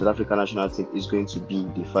strength for the South African national team is going to be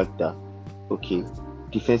the fact that, okay,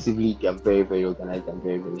 defensively they are very, very organized and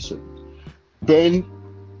very, very solid. Then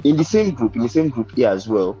in the same group here as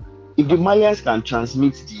well, if the Malians can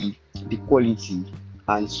transmit the quality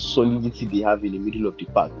and solidity they have in the middle of the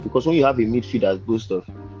pack, because when you have a midfield that boasts of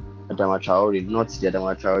Adama Traore, not the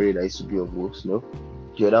Adama Traore that used to be of Wolves, no,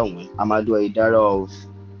 the other one, Amadou Aidara of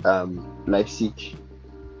Leipzig,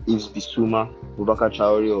 Yves Bissouma, Boubacar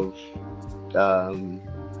Traore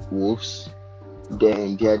of Wolves,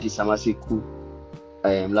 then there is Samaseku,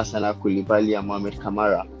 Lassana Koulibaly and Mohamed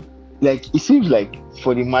Kamara. Like, it seems like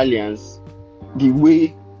for the Malians,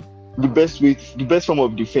 the best form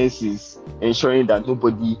of defense is ensuring that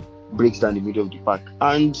nobody breaks down the middle of the pack.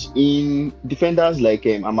 And in defenders like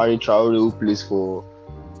Amari Traore, who plays for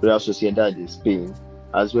Real Sociedad in Spain,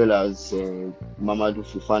 as well as Mamadou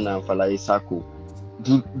Fofana and Falaye Sako,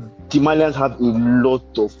 the Malians have a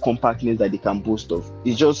lot of compactness that they can boast of.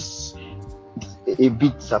 It's just a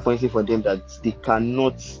bit disappointing for them that they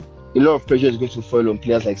cannot. A lot of pressure is going to fall on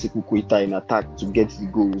players like Sekou Keita in attack to get the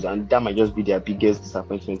goals, and that might just be their biggest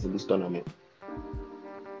disappointment in this tournament.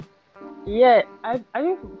 Yeah, I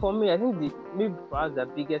think for me, maybe for us the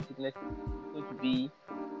biggest sickness is going to be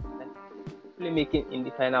like playmaking in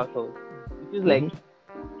the final third. It feels like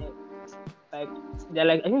they're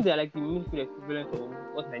like, I think they're like the midfield equivalent of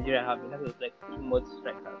what Nigeria have, and that was like too much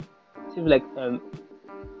strikers. It seems like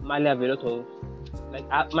Mali have a lot of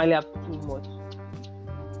Mali have too much.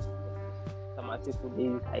 Samaseku,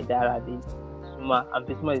 David Haidara, Bissouma, and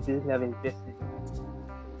Bissouma is basically having the best season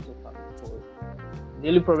so far. Because the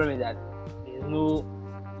only problem is that there's no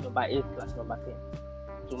number 8 / number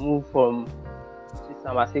 10 to move from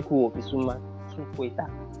Samaseku or Bissouma to Keita.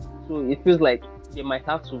 So it feels like they might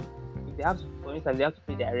have to, if they have to, for instance, they have to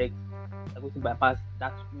play direct, they're going to bypass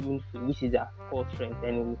that midfield, which is their core strength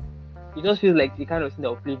anyway. It just feels like the kind of thing that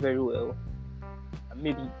will play very well and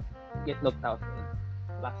maybe get knocked out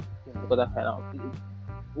last in the quarterfinal.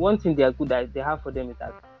 One thing they are good at, they have for them is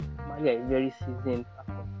that Mali is very seasoned.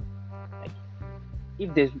 Like,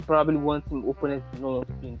 if there's probably one team opponents do not want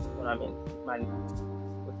to play in the tournament, Mali,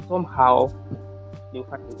 but somehow they'll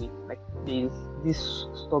find a way. Like, there's this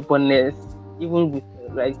stubbornness, even with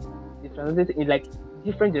like they translate in like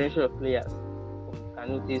different generation of players. From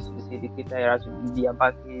Canotes to say the Keita to the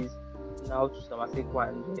Abates, now to Samaseku,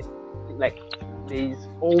 and like there is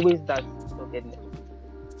always that stubbornness,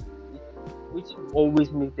 which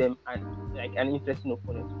always makes them an interesting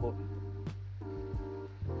opponent for.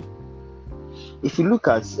 If you look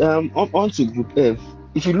at on to Group F,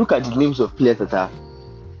 if you look at the names of players that are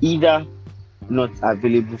either not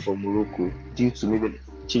available for Morocco due to maybe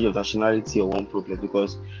change of nationality or one problem,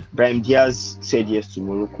 because Brahim Diaz said yes to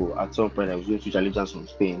Morocco at some point. I was going to allegiance from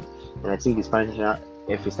Spain, and I think the Spanish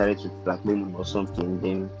national FA started to blackmail him or something.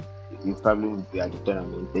 Then you probably would be at the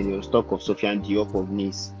tournament. Then there was talk of Sofiane Diop of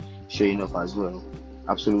Nice showing up as well.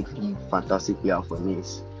 Absolutely fantastic player for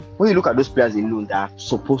Nice. When you look at those players alone that are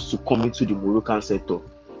supposed to come into the Moroccan setup,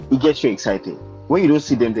 it gets you excited. When you don't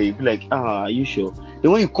see them there, you be like, are you sure?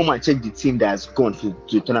 Then when you come and check the team that has gone to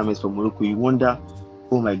the tournaments for Morocco, you wonder,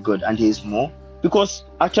 oh my God, and there is more. Because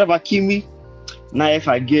Achraf Hakimi,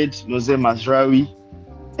 Naif Aged, Nozem Mazraoui,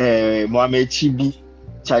 Mohamed Chibi,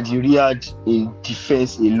 Chadi Riyad in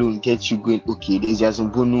defense alone gets you going, okay, there's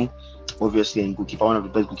Yazin Bono, obviously, and goalkeeper, one of the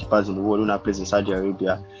best goalkeepers in the world, who now plays in Saudi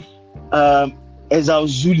Arabia. Ezal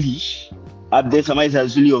Zuli, Abdel Samad Ezal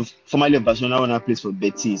Zuli, formerly of Barcelona, now plays for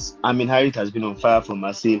Betis. Amin Harit has been on fire for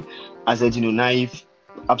Marseille. Azedino Naif,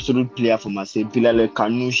 absolute player for Marseille. Bilal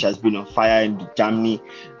Kanouche has been on fire in Germany.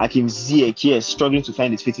 Hakim Ziyech, yes, struggling to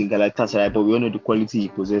find his feet in Galatasaray, but we all know the quality he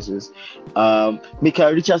possesses.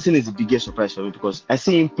 Michael Richardson is the biggest surprise for me, because I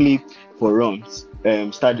see him play for Reims,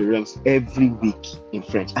 start the Reims every week in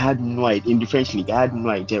French. I had no idea, in the French league, I had no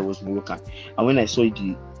idea it was Moroccan. And when I saw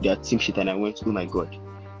their team sheet, and I went, oh my God,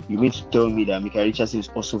 you mean to tell me that Michael Richardson is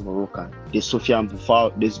also Moroccan? There's Sofiane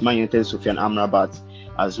Boufal, there's Man United Sofiane Amrabat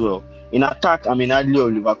as well. In attack, I mean, Adli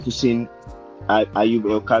of Leverkusen, Ayub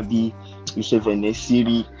El Kabi, Youssef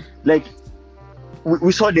Enesiri. Like,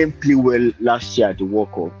 we saw them play well last year at the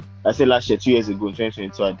World Cup. I said last year, 2 years ago, in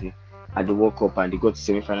 2022 at the World Cup, and they got to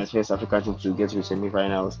semi-finals, first African team to get to the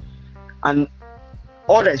semi-finals. And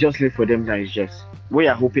all that's just left for them now is just, what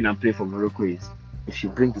you're hoping and praying for Morocco is, if you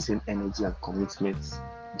bring the same energy and commitment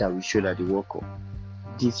that we showed at the World Cup,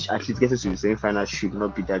 this, at least getting to the semi-finals should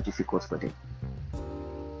not be that difficult for them.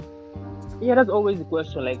 Yeah, that's always the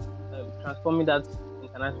question, like transforming that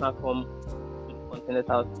international form to the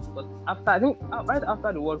continental house. But I think right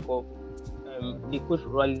after the World Cup, the coach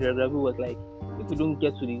Rally Regragui was like, if we don't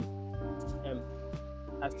get to the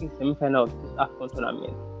at least semi-final of this AFCON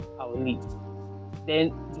tournament, I will leave.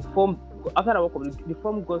 Then the form after the World Cup, the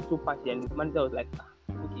form got so patchy, and the manager was like,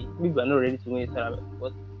 okay, maybe we're not ready to win this tournament.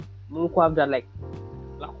 But Morocco have that like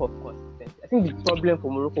lack of consistency. I think the problem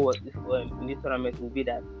for Morocco was in this tournament will be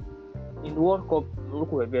that in the World Cup,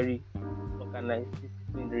 Morocco were very organized,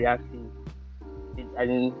 disciplined, reactive. They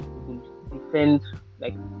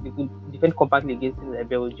could defend compactly against things like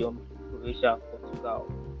Belgium, Croatia, Portugal,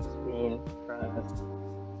 Spain, France.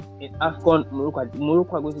 In AFCON,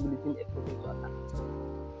 Morocco are going to be the team expected to attack.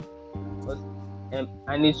 Because, and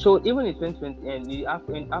it showed even in 2020 and the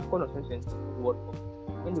AFCON of 2020 World Cup,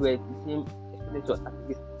 when they were the team expected to attack,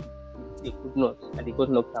 they could not, and they got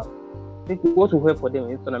knocked out. I think what will help for them in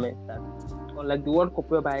this tournament is that, unlike the World Cup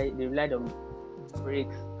whereby they relied on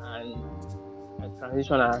breaks and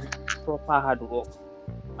transition and proper hard work,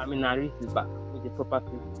 I mean, Aris is back with the proper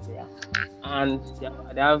physical player, and they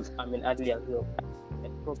have Adli as well,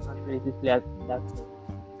 like proper physical players in that team.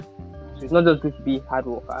 So it's not just going to be hard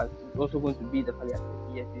workers; it's also going to be the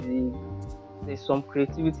palliative. Yes, there's some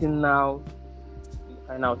creativity now in the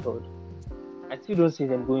final third. I still don't see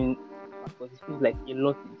them going, because it feels like a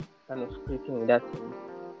lot is kind of scraping with that team.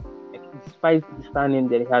 Like, despite the standing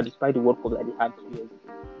that they had, despite the World Cup that they had 2 years ago,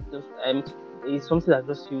 just it's something that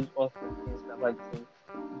just feels unconvinced about the team,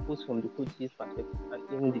 both from the coach's perspective and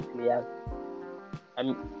even the players. I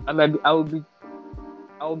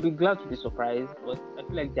will be glad to be surprised, but I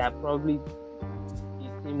feel like they are probably the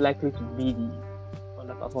team likely to be the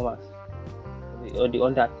underperformers or the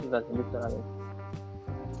underachievers in this tournament.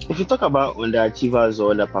 If you talk about underachievers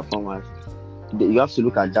or underperformers, you have to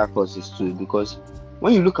look at dark horses too, because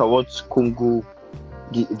when you look at what Congo,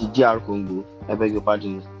 the DR Congo, I beg your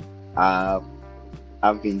pardon,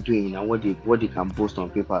 have been doing and what they can boast on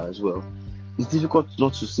paper as well, it's difficult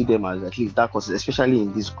not to see them as at least dark horses, especially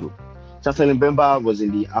in this group. Chancellor Mbemba was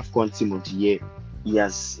in the AFCON team of the year.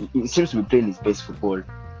 He seems to be playing his best football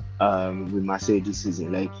with Marseille this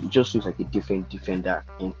season. Like, he just looks like a different defender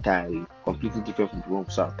entirely, completely different from the one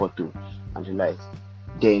we saw at Porto and the like.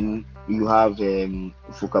 Then you have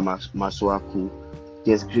Fuka Masuaku,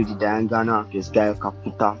 there's Grady Diangana, there's Gaio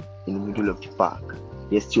Kaputa in the middle of the park,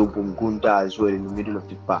 there's Tiobo Mgunda as well in the middle of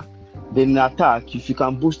the park. Then in attack, if you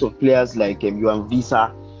can boost on players like Yohan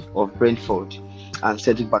Visa of Brentford and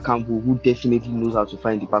Cedric Bakambu, who definitely knows how to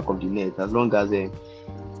find the back of the net, as long as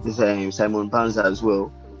there's Simon Banza as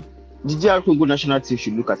well, the DR Congo national team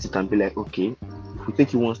should look at it and be like, okay, if we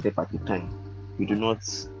take it one step at a time, we do not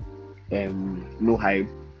no hype,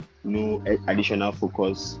 no additional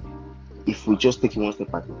focus. If we just take it one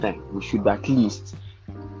step at a time, we should at least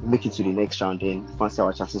make it to the next round, then fancy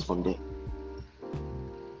our chances from there.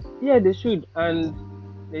 Yeah, they should. And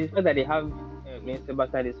the fact that they have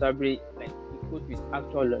Sebastian de Sabre, like a coach with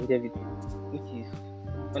actual longevity, which is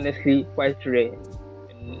honestly quite rare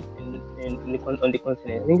on the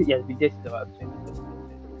continent. I think he has been there since about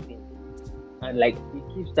 2016, and like he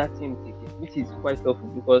keeps that team ticking, which is quite helpful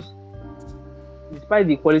because despite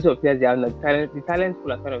the quality of players they have, like, the talent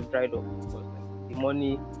pool has kind of dried up because like, the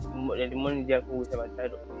money they are always have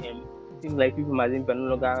dried up. It seems like people imagine are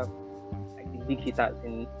no longer like the big hitters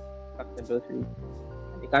in Champions League.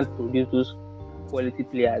 They can't produce those quality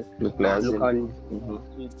players locally to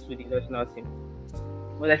the national team.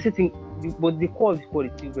 But I still think, but the core of the squad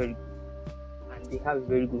is still very good, and they have a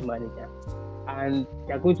very good manager, and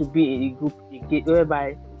they are going to be in a group again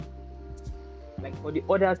whereby, like for the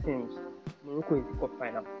other teams, Morocco is the cup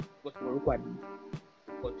final, but Morocco had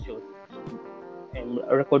got shot.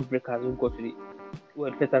 Record breakers who got to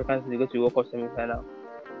the first Africans to go to the World Cup semi-final.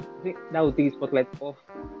 I think that would take the spotlight off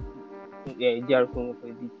DR Congo for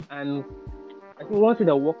a bit, and I think one thing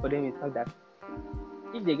that will work for them is the fact that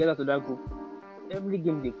if they get out of that group, every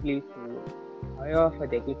game they play to however far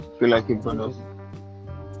they're going to feel like a bonus.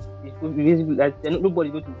 It's basically that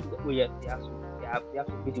nobody's going to do that. Oh yes, they have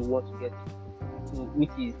to be the one to get to,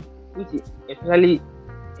 which is especially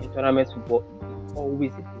in tournaments football, it's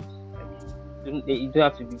always a plus. Like, you don't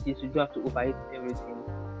have to be this, you don't have to overhit everything.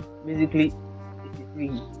 Basically, it's a free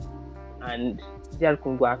hit, and DR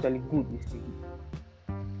Congo are actually good with free hit.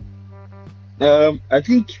 I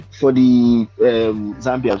think for the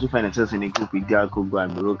Zambia to find themselves in a group with DR Congo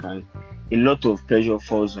and Morocco, a lot of pressure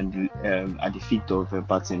falls on the at the feet of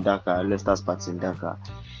Patson Daka, Leicester's Patson Daka.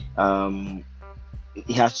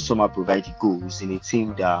 He has to somehow provide the goals in a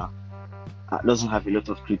team that doesn't have a lot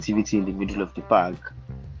of creativity in the middle of the park.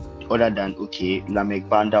 Other than Lamek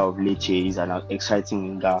Banda of Lecce is an exciting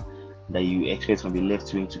winger that you expect from the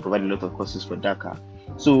left wing to provide a lot of crosses for Daka.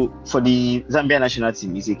 So for the Zambia national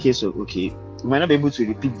team, it's a case of we might not be able to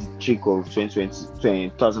repeat the trick of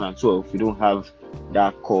 2012. We don't have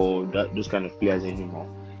that core, those kind of players anymore.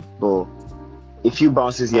 But a few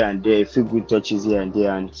bounces here and there, a few good touches here and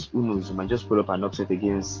there, and who knows, we might just pull up an upset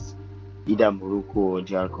against either Morocco or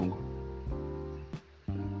DR Congo.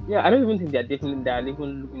 Yeah, I don't even think they're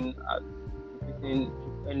even looking at repeating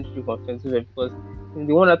any trick of 2012 because in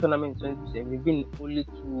the one tournament in 2017, we've been only 2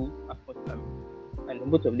 AFCON tournaments,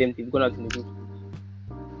 and both of them they've gone out in the group.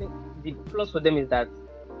 I think the plus for them is that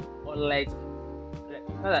unlike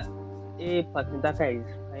Patson Daka is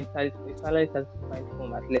finally starting to find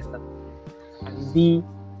form at Leicester, and B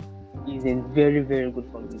is in very, very good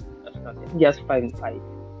form. I think he has 5-5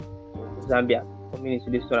 for Zambia coming into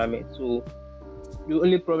this tournament. So the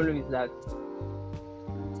only problem is that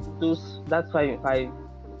that 5-5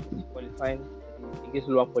 is qualifying against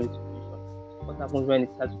lower quality position. What happens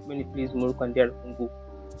when it plays Morocco and DR Congo,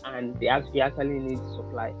 and he actually needs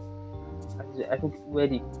supply? I think where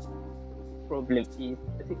the problem is,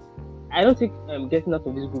 I don't think getting out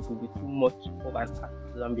of this group will be too much of an ask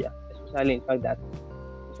to Zambia, especially the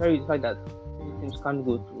fact that teams can't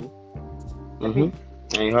go through. And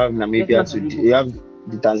you have Namibia you have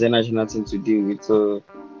the Tanzania national team to deal with. So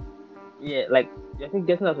yeah, like I think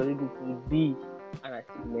getting out of the group will be an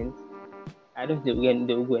achievement. I don't think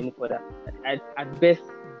they will go any further. At best,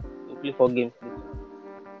 they'll play 4 games.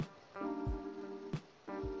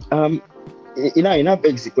 It now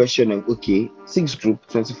begs the question of 6 group,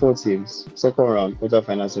 24 teams, second round,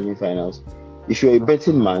 quarterfinals, semi-finals. If you're a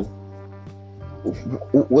betting man,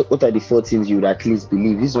 what are the 4 teams you would at least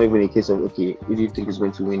believe? This is not even a case of who do you think is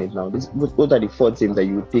going to win it now? What are the 4 teams that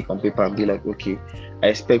you would take on paper and be like, I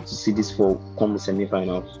expect to see this 4 come to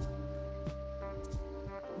semi-finals?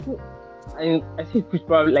 I think it's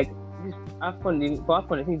probably like this AFCON. For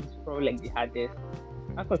AFCON, I think this is probably like the hardest.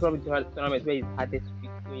 AFCON is probably the tournament where it's hardest to pick.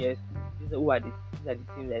 Yes, these are the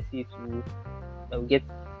teams I see that will get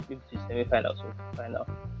maybe to semi-finals or final.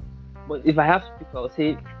 But if I have to pick, I would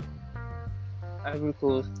say Ivory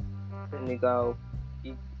Coast, Senegal,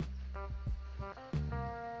 Egypt,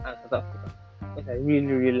 and South Africa. Because I really,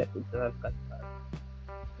 really like the South Africa.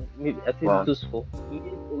 Maybe I think those 4.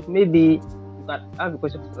 Maybe you can have a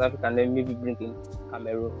question for South Africa and then maybe bring in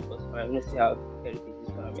Cameroon because Cameroon still have heritage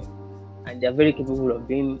this tournament. And they are very capable of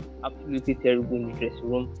being absolutely terrible in the dressing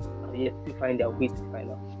room and yet still find their way to the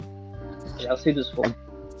final. And I'll say those 4.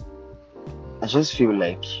 I just feel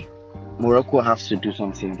like Morocco has to do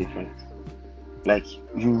something different. Like,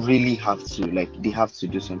 you really have to, they have to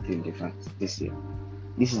do something different this year.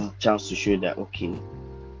 This is a chance to show that,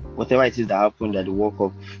 whatever it is that happened at the World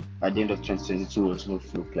Cup at the end of 2022 was no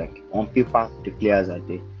fluke. Like, on paper, the players are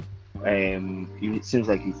there. It seems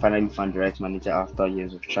like you finally found the right manager after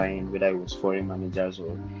years of trying, whether it was foreign managers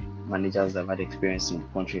or managers that have had experience in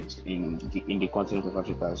countries in the continent of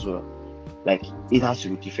Africa as well. Like it has to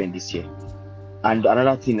be different this year. And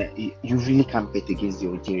another thing, you really can't bet against the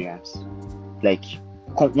Algerians. Like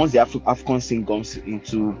once the AFCON scene comes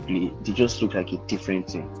into play, they just look like a different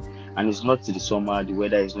thing. And it's not to the summer. The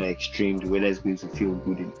weather is not extreme. The weather is going to feel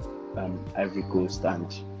good in Ivory Coast,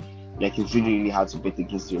 and like it's really, really hard to bet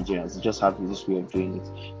against the Nigerians. They just have this way of doing it.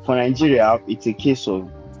 For Nigeria, it's a case of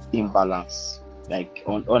imbalance, like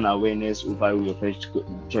unawareness over who your first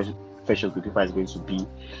goalkeeper is going to be.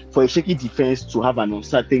 For a shaky defense to have an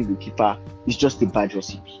uncertain goalkeeper is just a bad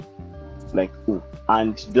recipe. Like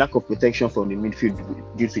and lack of protection from the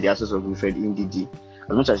midfield due to the absence of Wilfred Ndidi.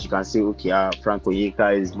 As much as you can say, okay, Frank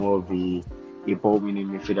Onyeka is more of a ball-winning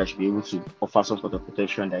midfielder, should be able to offer some sort of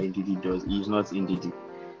protection that Ndidi does. He is not Ndidi.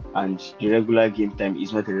 And the regular game time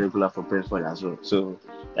is not irregular for Brentford as well. So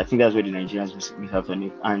I think that's where the Nigerians will have on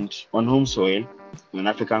it. And on home soil, on an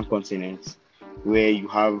African continent, where you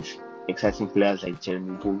have exciting players like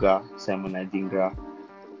Jeremy Boga, Simon Adingra,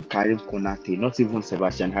 Karim Konate, not even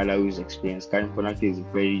Sebastian Haller, who is experienced. Karim Konate is a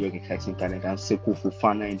very young, exciting talent, and Sekou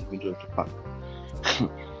Fofana in the middle of the park.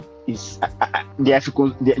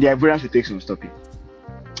 The Ivorians will take some stopping.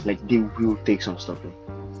 Like they will take some stopping.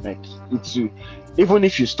 Like even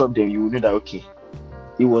if you stop them, you will know that okay,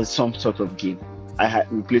 it was some sort of game.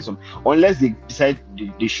 We played some, unless they decide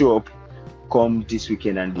they show up, come this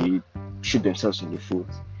weekend and they shoot themselves in the foot.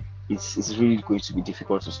 It's really going to be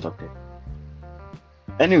difficult to stop them.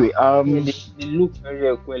 Anyway, they look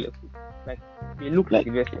very well. Like they look like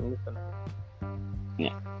the best in this one.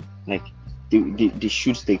 Yeah, like they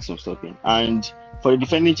should take some stopping. And for the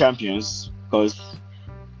defending champions, because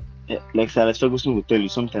like Alex Ferguson will tell you,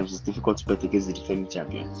 sometimes it's difficult to bet against the defending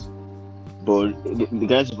champions. But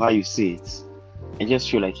regardless of how you say it, I just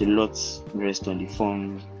feel like a lot rests on the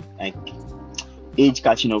form. Like age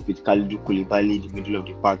catching up with Kalidou Koulibaly in the middle of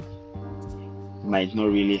the park might not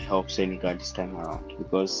really help Senegal this time around.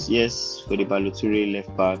 Because yes, for the Balotore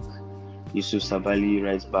left back, Yusuf Sabali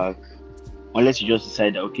right back, unless you just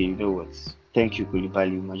decide that, okay, you know what, thank you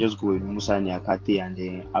Koulibaly, you might just go with Musa Niakate and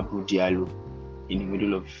then Abdou Diallo in the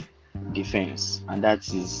middle of defense, and that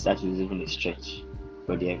is even a stretch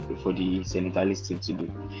for the Senegalese team to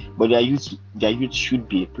do. But their youth should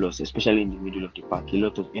be a plus, especially in the middle of the park. A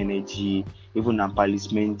lot of energy. Even Nampalys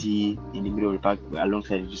Mendy in the middle of the park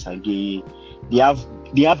alongside Gisage. They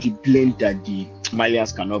have the blend that the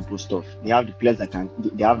Malians cannot boast of. They have the players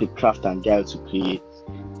they have the craft and guile to create,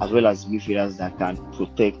 as well as midfielders that can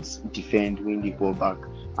protect, defend, win the ball back,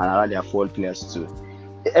 and allow their forward players to.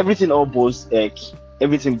 Everything boils down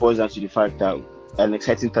to the fact that an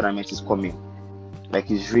exciting tournament is coming. Like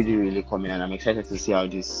it's really, really coming, and I'm excited to see how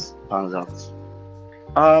this pans out.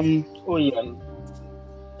 Oh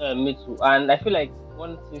yeah, me too. And I feel like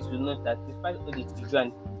one thing to note that despite all the preview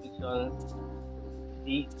and predictions,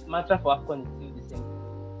 the mantra for AFCON is still the same.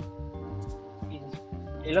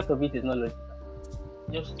 A lot of it is not logical.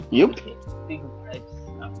 Just take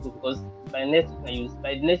vibes, because by next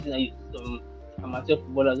season you some amateur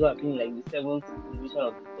footballers who are playing like the 7th division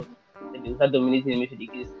of the club, and they start dominating the midfield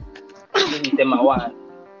against Temawa.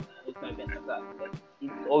 It happens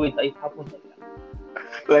like that.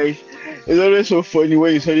 Like it's always so funny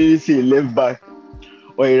when you suddenly see a left back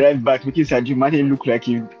or a right back making Sadio Mane look like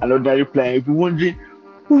an ordinary player. You'll be wondering,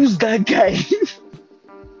 who's that guy?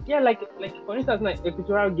 Yeah, like for instance, like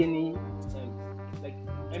Equatorial Guinea, like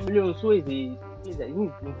Emily also is in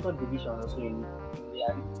 3rd division also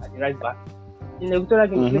at the right back. In Equatorial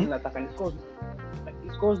Guinea, plays an attack and he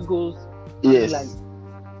scores goals. Yes. Like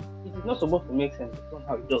it is not supposed to make sense. That's not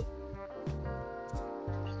how it does.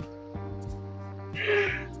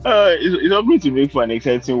 It's not going to make for an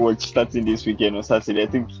exciting watch starting this weekend on Saturday. I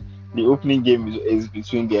think the opening game is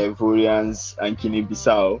between the Ivorians and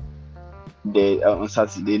Guinea-Bissau on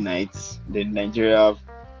Saturday night. Then Nigeria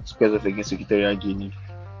squares off against Equatorial Guinea.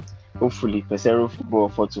 Hopefully, Pesero football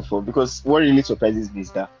 4-4. Because what really surprises me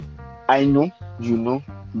is that I know,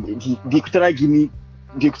 the Equatorial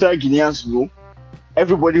Guineans know.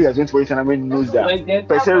 Everybody who has went for the tournament knows that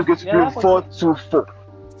Pesero is going to play 4-4.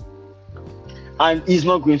 And he's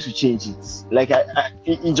not going to change it. Like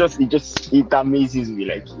it amazes me.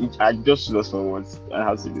 Like I just lost my words on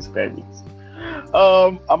how to describe it.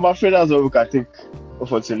 I'm afraid that's all we can take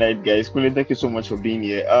for tonight, guys. Colin, thank you so much for being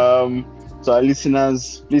here. To our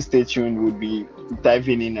listeners, please stay tuned. We'll be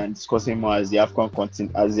diving in and discussing more as the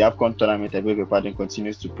AFCON tournament, I beg your pardon,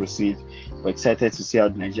 continues to proceed. We're excited to see how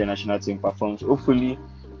the Nigerian national team performs. Hopefully,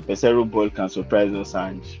 Pesero ball can surprise us,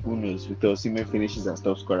 and who knows, Victor Osimhen finishes as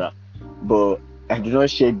top scorer But I do not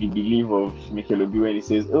share the belief of Mikel Obi when he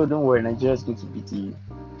says, "Oh, don't worry, Nigeria is going to beat the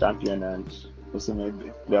champion and also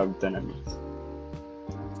maybe they have the tournament."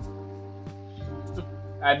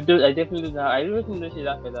 I definitely don't. I really don't see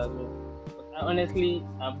that for that as well. But honestly,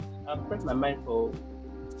 I've prepped my mind for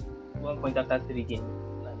 1 point after 3 games.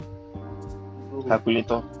 And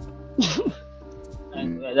Calculator.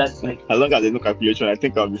 that's like As long as there's no calculation, I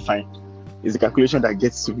think I'll be fine. It's the calculation that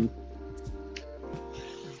gets to me.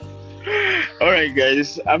 All right,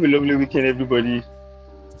 guys. Have a lovely weekend, everybody.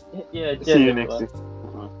 yeah. See you Cheers, next everyone. week.